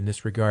triggered in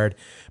this regard,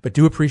 but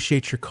do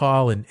appreciate your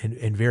call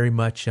and very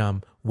much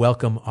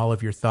welcome all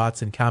of your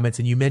thoughts and comments.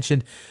 And you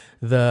mentioned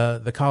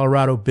the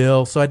Colorado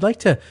bill, so I'd like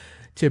to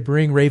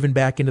bring Raven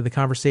back into the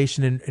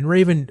conversation. And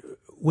Raven,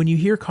 when you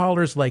hear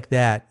callers like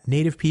that,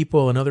 Native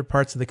people in other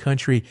parts of the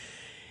country,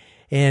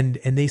 and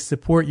they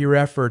support your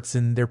efforts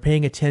and they're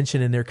paying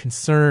attention and they're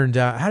concerned,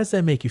 how does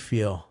that make you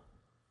feel?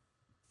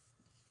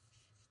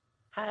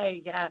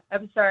 Hi, yeah,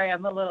 I'm sorry,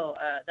 I'm a little,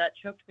 that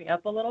choked me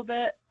up a little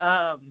bit.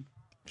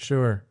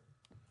 Sure.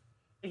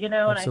 And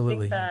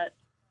Absolutely. I think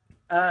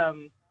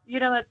that,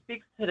 that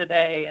speaks to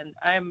today, and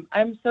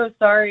I'm so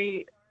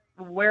sorry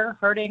we're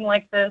hurting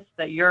like this,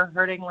 that you're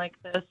hurting like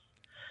this.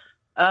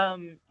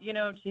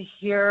 To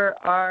hear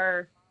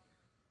our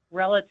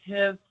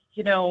relatives,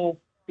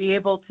 be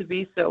able to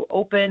be so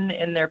open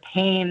in their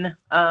pain,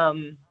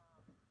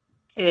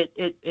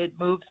 it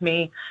moves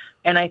me.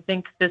 And I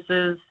think this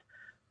is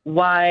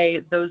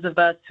why those of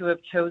us who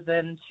have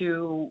chosen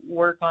to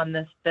work on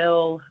this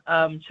bill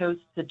chose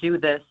to do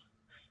this,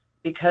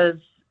 because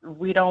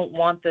we don't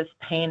want this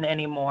pain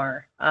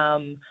anymore.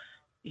 I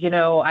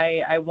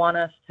want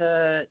us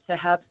to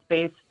have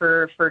space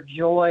for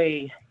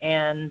joy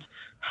and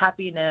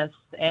happiness.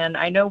 And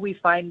I know we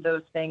find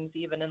those things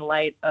even in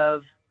light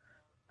of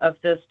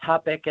this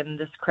topic and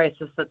this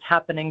crisis that's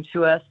happening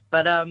to us.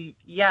 But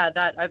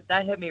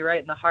that hit me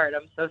right in the heart.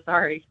 I'm so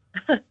sorry.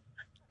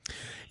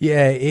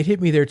 Yeah, it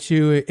hit me there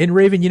too. And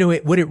Raven,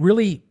 what it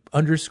really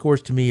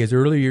underscores to me is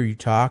earlier you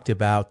talked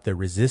about the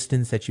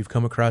resistance that you've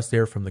come across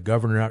there from the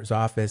governor's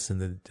office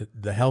and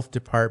the health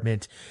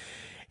department.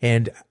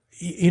 And,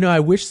 I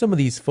wish some of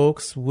these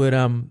folks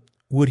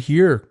would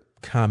hear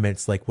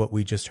comments like what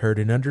we just heard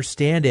and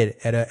understand it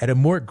at a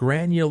more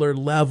granular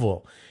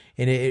level.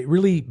 And it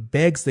really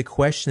begs the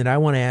question that I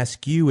want to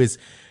ask you is,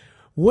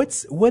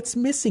 what's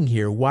missing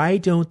here? Why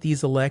don't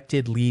these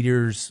elected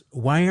leaders,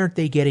 why aren't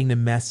they getting the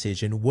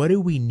message? And what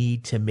do we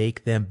need to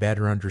make them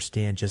better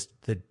understand just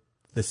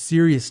the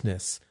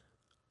seriousness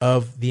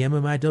of the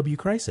MMIW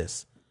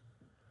crisis?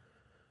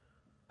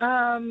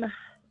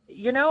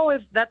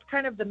 If that's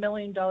kind of the $1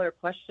 million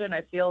question,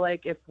 I feel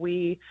like if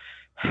we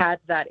had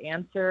that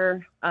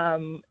answer,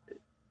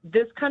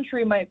 this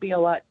country might be a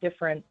lot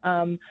different.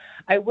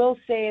 I will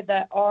say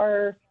that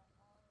our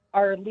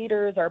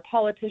leaders, our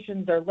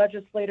politicians, our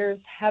legislators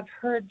have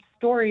heard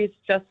stories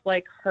just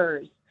like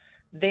hers.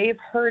 They've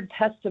heard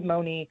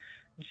testimony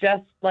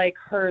just like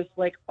hers,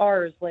 like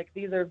ours. Like,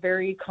 these are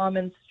very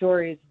common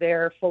stories.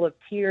 They're full of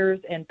tears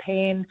and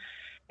pain.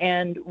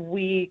 And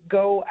we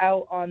go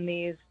out on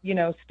these,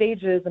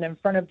 stages and in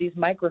front of these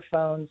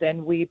microphones,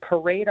 and we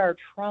parade our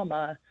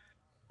trauma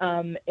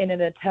in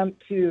an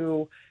attempt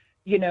to,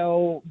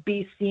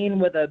 be seen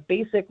with a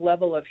basic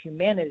level of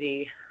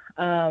humanity.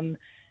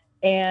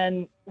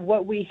 And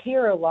what we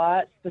hear a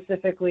lot,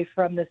 specifically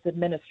from this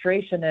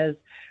administration, is,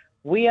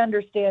 we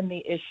understand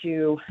the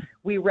issue,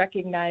 we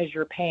recognize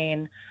your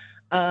pain,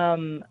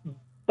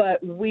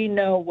 but we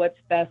know what's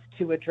best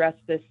to address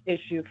this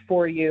issue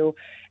for you.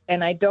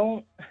 And I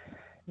don't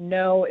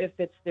know if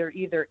they're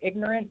either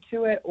ignorant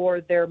to it or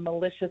they're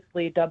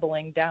maliciously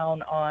doubling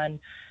down on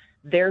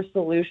their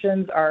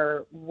solutions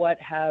are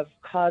what have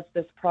caused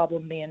this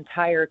problem the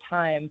entire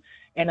time.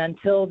 And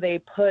until they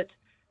put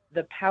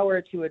the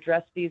power to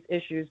address these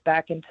issues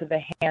back into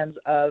the hands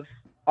of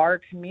our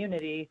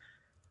community,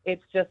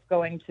 it's just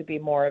going to be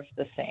more of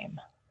the same.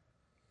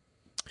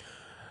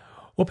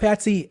 Well,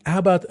 Patsy, how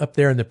about up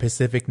there in the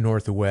Pacific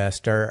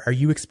Northwest? Are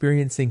you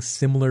experiencing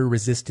similar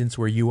resistance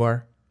where you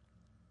are?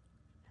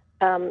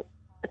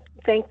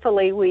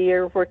 Thankfully, we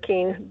are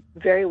working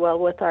very well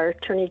with our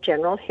Attorney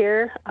General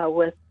here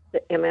with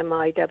the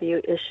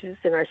MMIW issues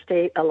in our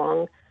state,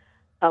 along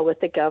with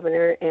the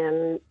governor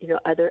and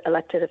other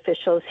elected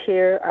officials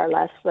here. Our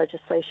last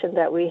legislation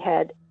that we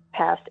had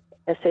passed,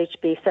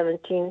 SHB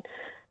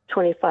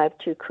 1725,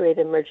 to create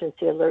an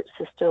emergency alert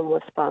system,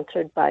 was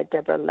sponsored by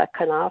Deborah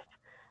Lekanoff,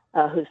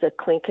 who's a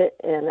Tlingit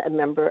and a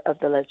member of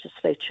the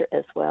legislature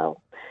as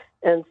well.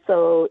 And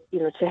so,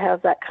 to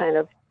have that kind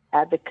of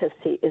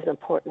advocacy is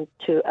important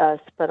to us,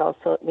 but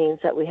also it means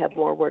that we have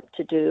more work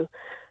to do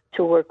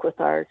to work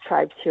with our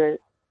tribes here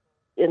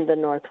in the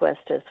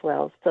Northwest as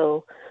well.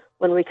 So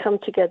when we come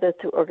together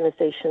through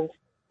organizations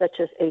such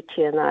as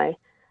ATNI,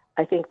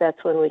 I think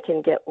that's when we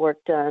can get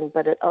work done,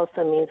 but it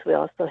also means we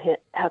also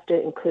have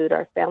to include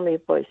our family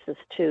voices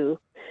too.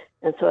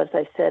 And so, as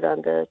I said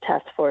on the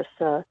task force,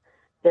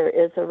 there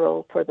is a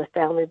role for the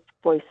family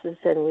voices,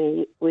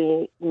 and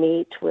we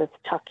meet with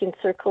talking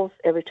circles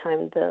every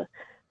time the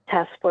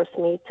task force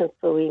meets. And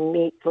so we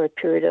meet for a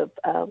period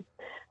of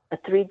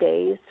 3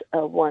 days,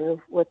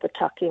 one with the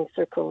talking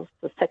circles,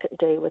 the second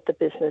day with the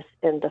business,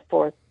 and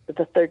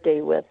the third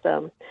day with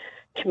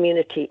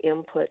community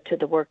input to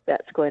the work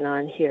that's going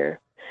on here.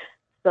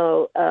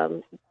 So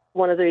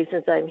one of the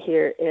reasons I'm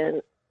here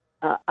in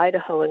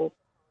Idaho and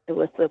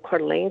with the Coeur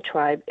d'Alene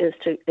tribe is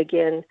to,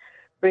 again,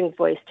 bring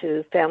voice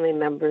to family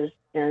members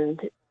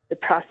and the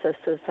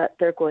processes that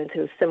they're going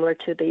through, similar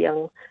to the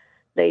young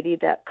lady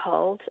that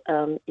called,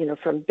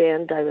 from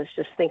Bend. I was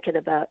just thinking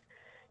about,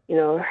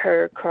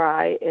 her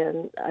cry,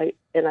 and I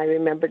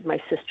remembered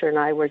my sister and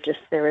I were just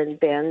there in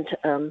Bend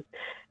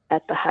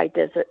at the High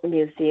Desert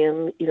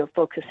Museum,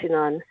 focusing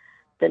on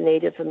the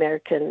Native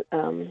American,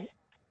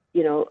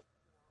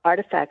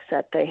 artifacts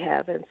that they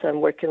have. And so I'm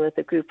working with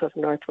a group of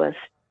Northwest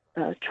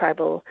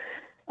tribal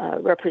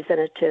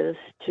representatives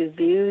to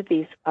view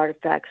these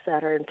artifacts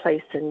that are in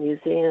place in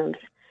museums.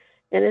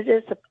 And it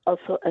is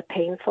also a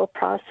painful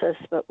process,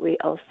 but we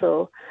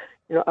also,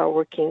 are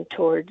working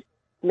toward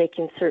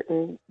making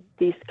certain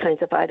these kinds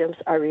of items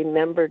are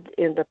remembered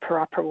in the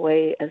proper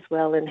way as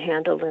well and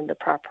handled in the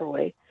proper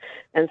way.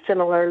 And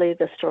similarly,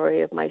 the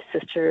story of my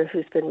sister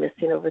who's been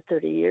missing over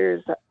 30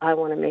 years, I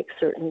want to make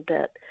certain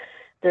that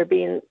they're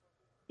being,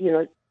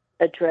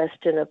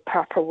 addressed in a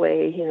proper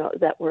way,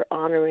 that we're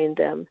honoring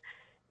them.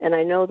 And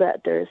I know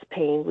that there's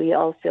pain. We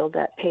all feel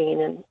that pain.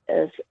 And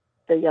as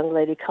the young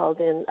lady called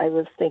in, I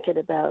was thinking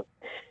about,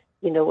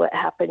 what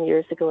happened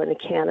years ago in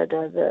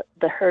Canada.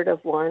 The hurt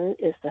of one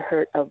is the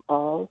hurt of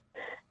all.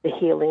 The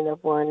healing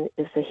of one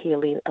is the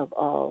healing of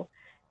all.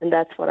 And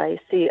that's what I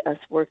see us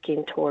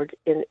working toward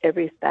in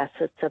every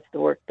facet of the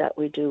work that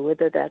we do,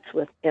 whether that's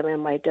with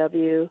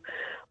MMIW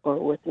or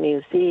with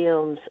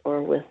museums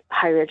or with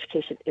higher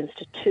education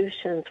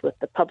institutions, with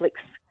the public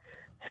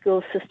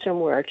school system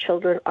where our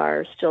children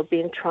are still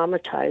being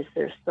traumatized.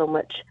 There's so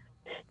much,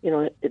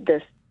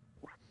 there's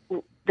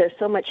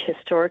so much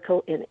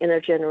historical and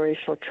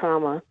intergenerational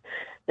trauma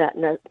that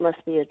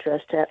must be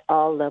addressed at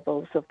all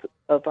levels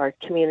of our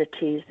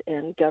communities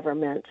and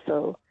government.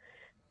 So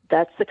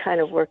that's the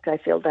kind of work I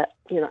feel that,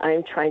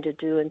 I'm trying to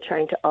do, and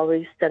trying to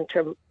always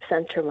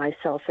center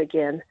myself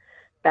again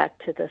back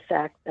to the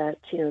fact that,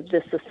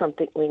 this is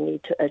something we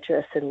need to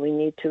address, and we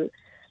need to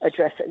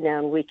address it now.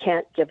 And we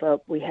can't give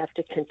up. We have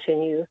to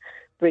continue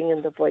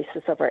bringing the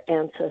voices of our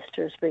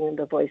ancestors, bringing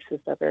the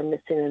voices of our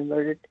missing and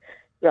murdered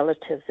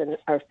relatives and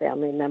our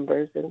family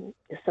members. And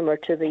similar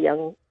to the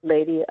young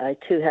lady, I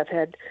too have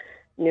had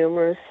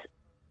numerous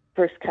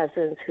first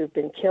cousins who've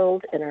been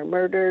killed and are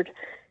murdered.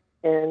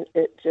 And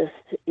it just,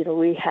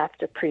 we have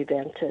to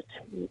prevent it.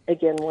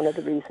 Again, one of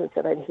the reasons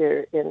that I'm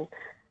here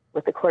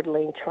with the Coeur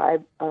d'Alene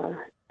tribe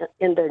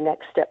in their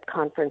Next Step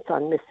conference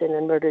on missing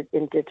and murdered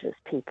Indigenous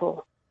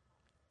people.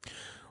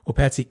 Well,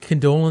 Patsy,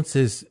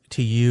 condolences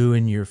to you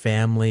and your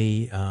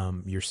family,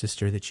 your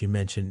sister that you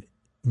mentioned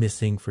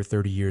missing for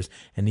 30 years,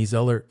 and these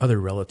other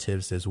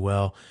relatives as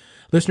well.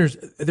 Listeners,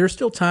 there's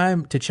still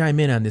time to chime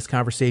in on this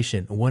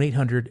conversation.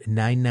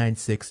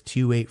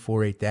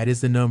 1-800-996-2848. That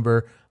is the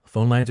number.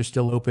 Phone lines are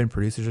still open.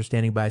 Producers are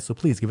standing by. So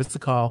please give us a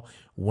call.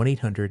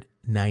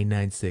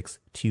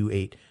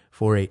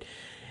 1-800-996-2848.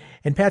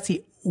 And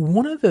Patsy,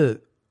 one of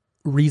the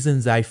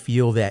reasons I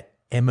feel that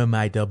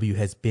MMIW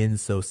has been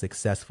so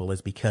successful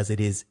is because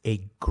it is a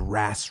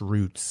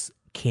grassroots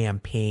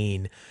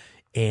campaign,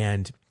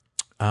 and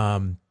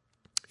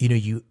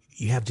you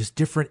have just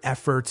different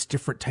efforts,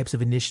 different types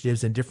of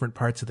initiatives in different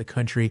parts of the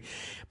country.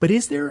 But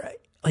is there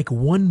like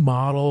one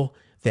model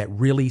that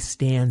really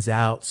stands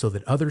out so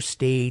that other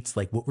states,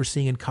 like what we're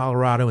seeing in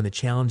Colorado and the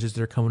challenges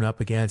they're coming up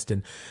against,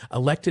 and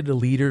elected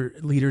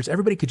leaders,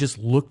 everybody could just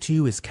look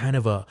to as kind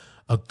of a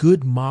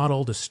good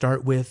model to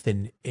start with,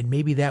 and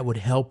maybe that would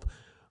help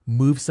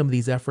move some of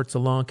these efforts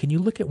along? Can you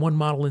look at one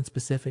model in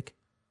specific?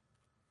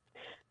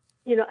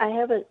 I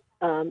haven't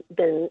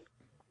been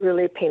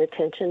really paying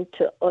attention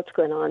to what's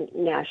going on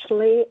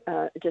nationally,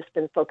 just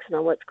been focusing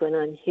on what's going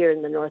on here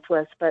in the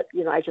Northwest. But,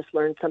 I just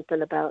learned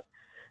something about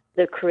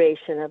the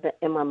creation of an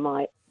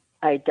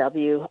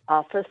MMIW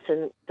office,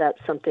 and that's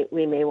something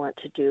we may want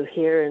to do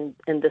here. And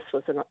this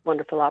was a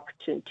wonderful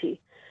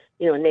opportunity,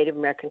 Native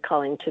American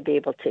calling, to be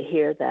able to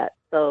hear that.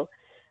 So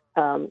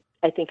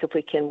I think if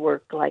we can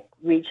work like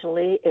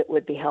regionally, it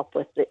would be help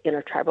with the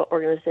intertribal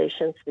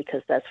organizations,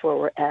 because that's where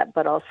we're at,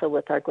 but also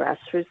with our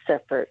grassroots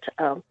effort.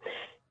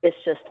 It's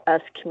just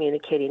us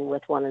communicating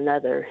with one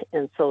another.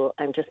 And so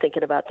I'm just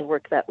thinking about the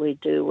work that we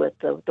do with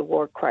the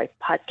War Cry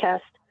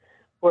podcast.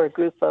 We're a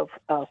group of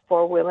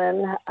 4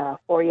 women,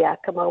 4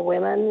 Yakima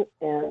women,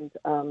 and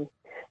I'm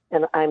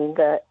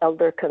the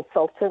elder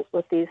consultant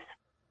with these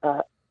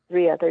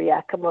 3 other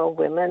Yakima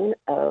women.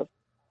 I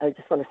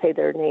just want to say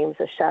their names,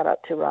 a shout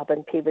out to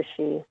Robin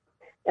Peabushy,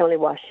 Emily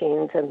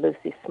Washings, and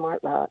Lucy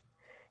Smartlot,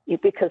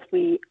 because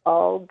we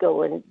all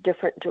go in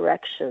different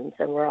directions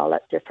and we're all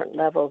at different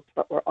levels,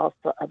 but we're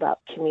also about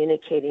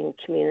communicating,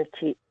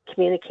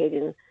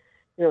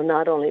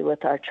 not only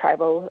with our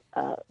tribal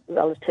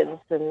relatives,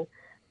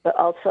 but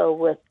also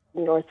with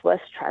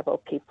Northwest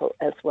tribal people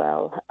as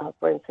well.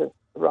 For instance,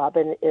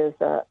 Robin is,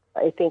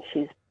 I think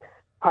she's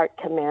part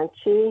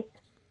Comanche,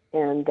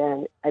 and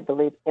then I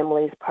believe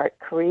Emily's part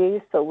Cree.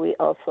 So we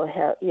also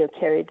have,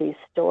 carry these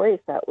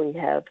stories that we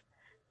have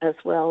as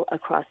well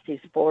across these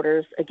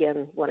borders.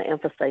 Again, want to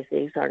emphasize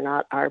these are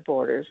not our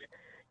borders.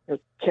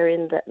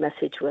 carrying that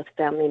message with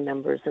family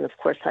members. And of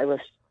course, I was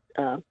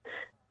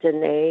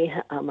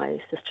Danae,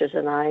 my sisters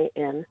and I,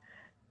 and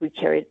we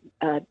carried,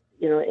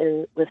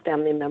 in with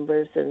family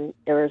members in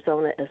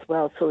Arizona as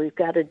well. So we've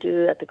got to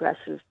do at the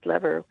grassroots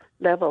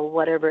level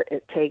whatever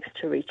it takes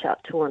to reach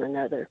out to one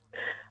another.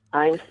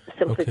 I'm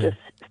simply just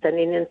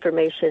sending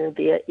information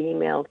via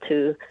email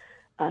to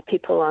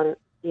people on,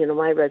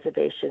 my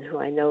reservation who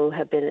I know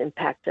have been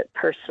impacted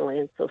personally,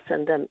 and so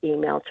send them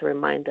email to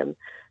remind them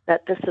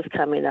that this is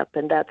coming up,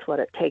 and that's what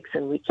it takes.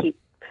 And we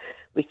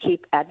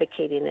keep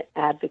advocating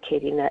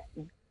at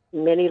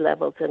many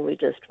levels, and we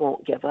just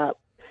won't give up.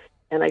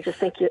 And I just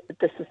think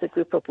this is a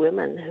group of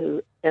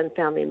women and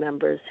family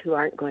members who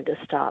aren't going to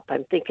stop.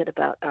 I'm thinking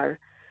about our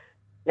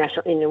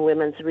National Indian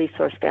Women's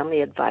Resource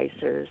Family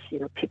Advisors,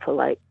 people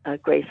like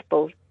Grace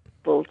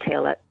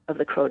Bulltail of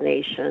the Crow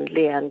Nation,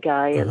 Leanne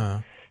Guy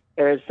in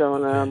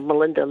Arizona,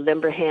 Melinda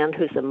Limberhand,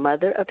 who's the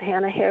mother of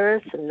Hannah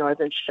Harris in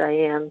Northern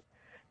Cheyenne,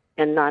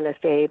 and Nana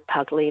Faye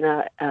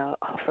Paglina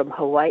from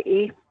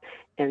Hawaii,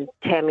 and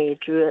Tammy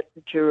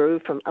Drew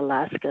from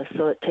Alaska.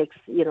 So it takes,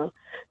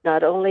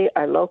 not only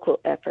our local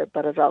effort,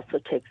 but it also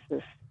takes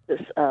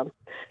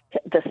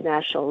this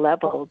national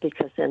level,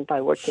 because then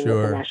by working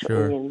with the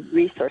National Indian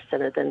Resource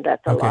Center, then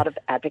that's a lot of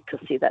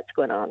advocacy that's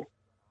going on.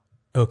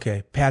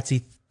 Okay.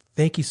 Patsy,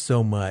 thank you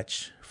so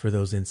much for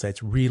those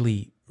insights.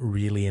 Really,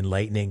 really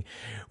enlightening.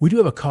 We do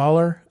have a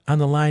caller on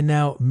the line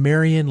now.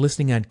 Marion,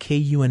 listening on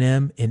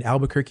KUNM in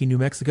Albuquerque, New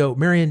Mexico.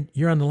 Marion,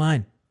 you're on the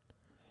line.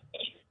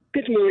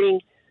 Good morning.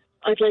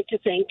 I'd like to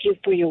thank you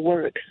for your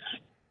work.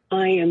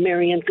 I am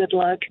Marion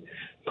Goodluck.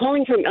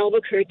 Calling from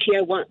Albuquerque,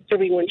 I want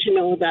everyone to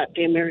know that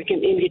the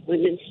American Indian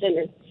Women's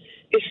Center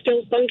is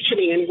still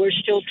functioning, and we're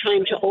still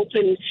trying to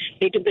open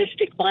a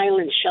domestic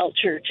violence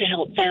shelter to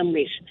help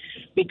families,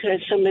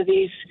 because some of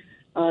these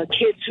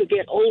kids who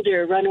get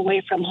older run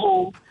away from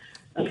home,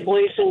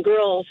 boys and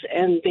girls,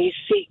 and they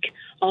seek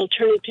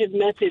alternative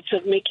methods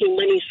of making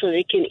money so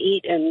they can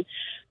eat and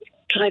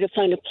try to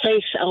find a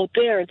place out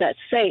there that's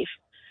safe.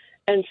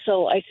 And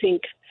so I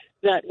think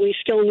that we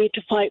still need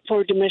to fight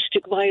for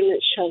domestic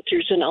violence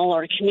shelters in all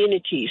our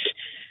communities,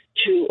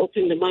 to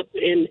open them up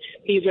and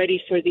be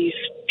ready for these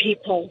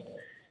people,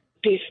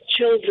 these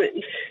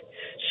children.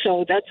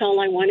 So that's all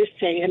I want to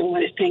say, and I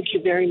want to thank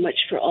you very much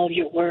for all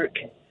your work.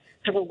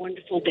 Have a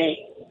wonderful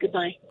day.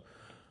 Goodbye.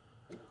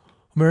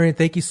 Marion,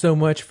 thank you so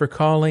much for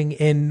calling,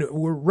 and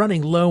we're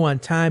running low on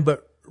time,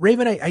 but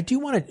Raven, I do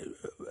want to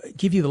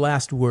give you the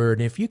last word.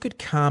 And if you could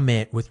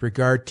comment with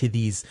regard to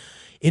these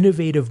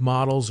innovative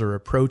models or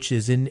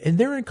approaches, and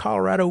there in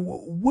Colorado,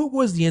 what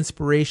was the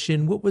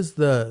inspiration? What was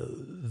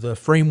the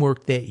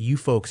framework that you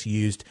folks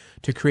used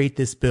to create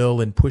this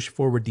bill and push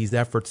forward these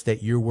efforts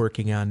that you're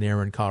working on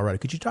there in Colorado?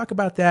 Could you talk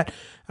about that?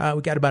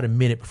 We got about a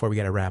minute before we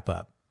got to wrap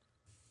up.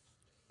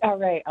 All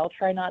right. I'll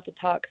try not to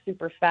talk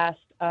super fast.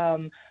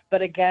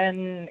 But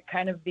again,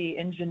 kind of the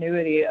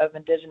ingenuity of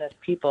Indigenous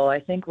people. I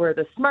think we're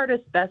the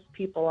smartest, best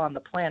people on the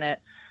planet.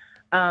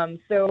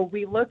 So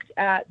we looked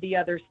at the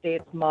other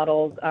states'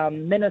 models.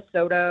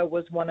 Minnesota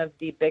was one of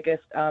the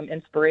biggest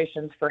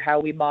inspirations for how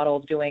we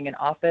modeled doing an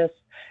office.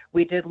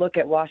 We did look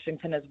at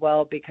Washington as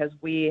well, because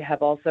we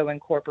have also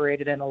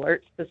incorporated an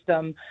alert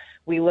system.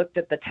 We looked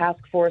at the task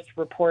force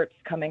reports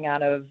coming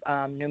out of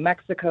New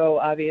Mexico,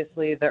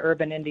 obviously the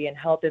Urban Indian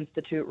Health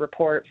Institute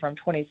report from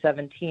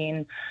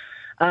 2017,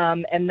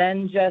 and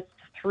then just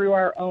through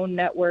our own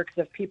networks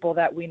of people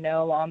that we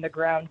know on the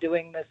ground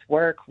doing this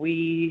work,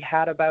 we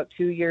had about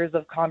 2 years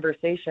of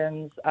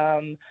conversations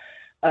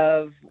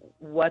of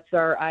what's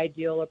our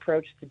ideal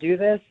approach to do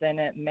this, and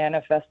it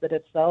manifested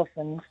itself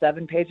in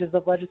 7 pages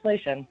of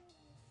legislation.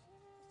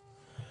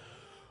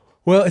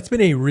 Well, it's been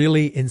a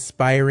really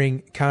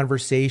inspiring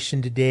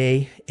conversation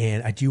today,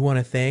 and I do want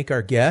to thank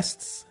our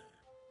guests,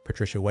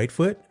 Patricia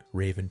Whitefoot,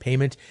 Raven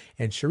Payment,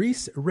 and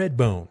Charisse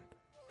Redbone,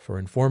 for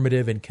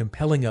informative and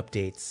compelling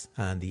updates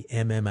on the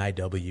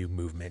MMIW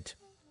movement.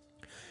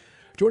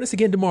 Join us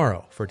again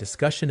tomorrow for a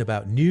discussion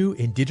about new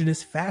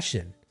Indigenous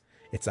fashion.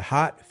 It's a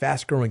hot,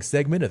 fast-growing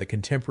segment of the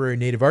contemporary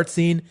Native art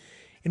scene,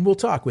 and we'll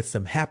talk with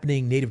some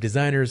happening Native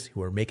designers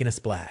who are making a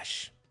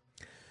splash.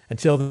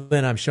 Until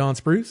then, I'm Sean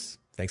Spruce.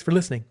 Thanks for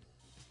listening.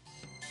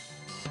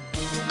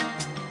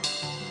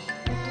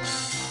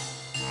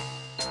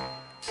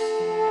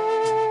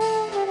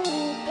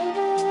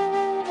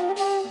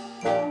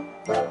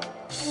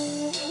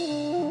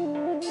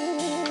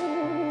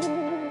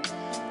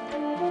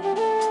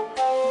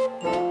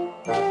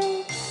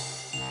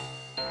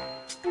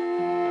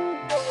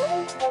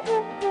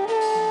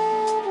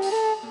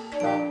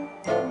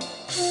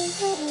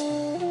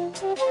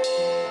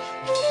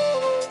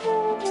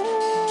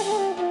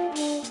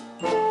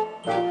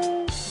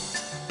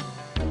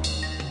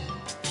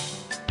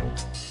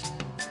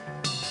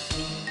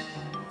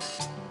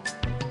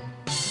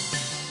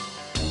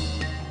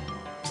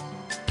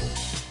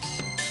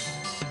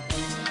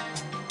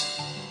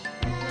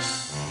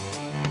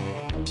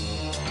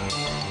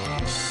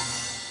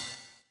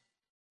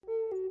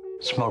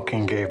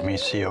 Smoking gave me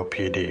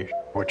COPD,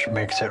 which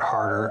makes it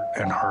harder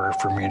and harder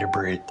for me to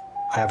breathe.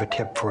 I have a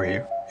tip for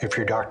you. If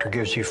your doctor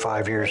gives you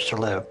 5 years to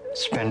live,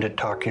 spend it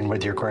talking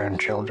with your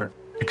grandchildren.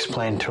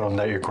 Explain to them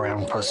that your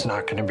grandpa's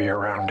not going to be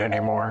around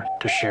anymore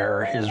to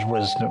share his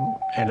wisdom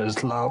and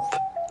his love.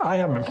 I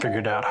haven't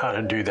figured out how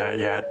to do that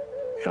yet.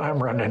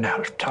 I'm running out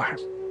of time.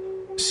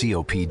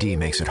 COPD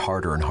makes it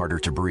harder and harder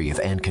to breathe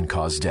and can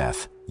cause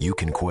death. You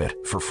can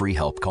quit. For free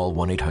help, call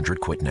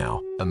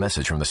 1-800-QUIT-NOW. A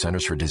message from the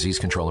Centers for Disease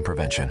Control and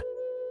Prevention.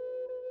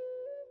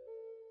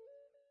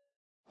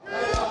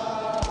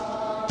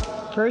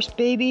 First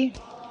baby?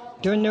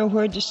 Don't know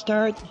where to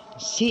start?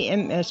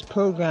 CMS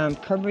program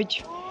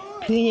coverage,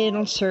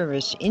 prenatal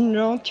service.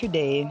 Enroll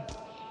today.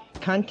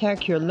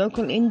 Contact your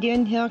local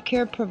Indian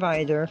healthcare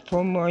provider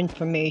for more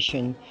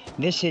information.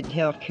 Visit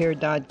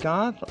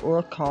healthcare.gov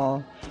or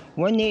call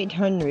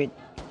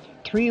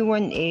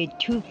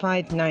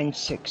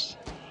 1-800-318-2596.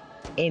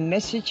 A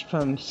message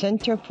from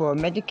Center for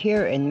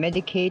Medicare and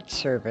Medicaid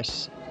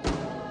Service.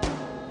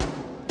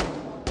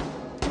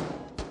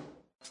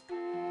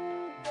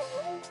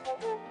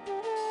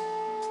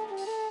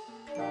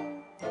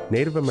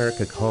 Native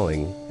America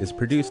Calling is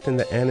produced in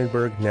the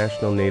Annenberg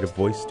National Native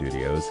Voice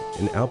Studios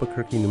in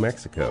Albuquerque, New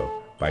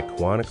Mexico by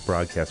Kawanak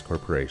Broadcast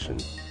Corporation,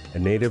 a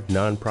Native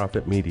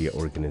nonprofit media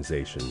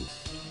organization.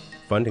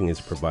 Funding is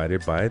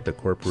provided by the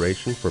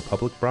Corporation for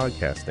Public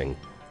Broadcasting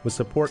with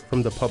support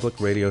from the Public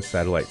Radio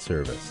Satellite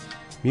Service.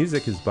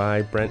 Music is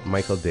by Brent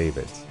Michael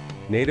Davids.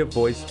 Native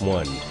Voice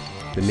One,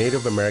 the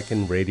Native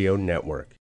American Radio Network.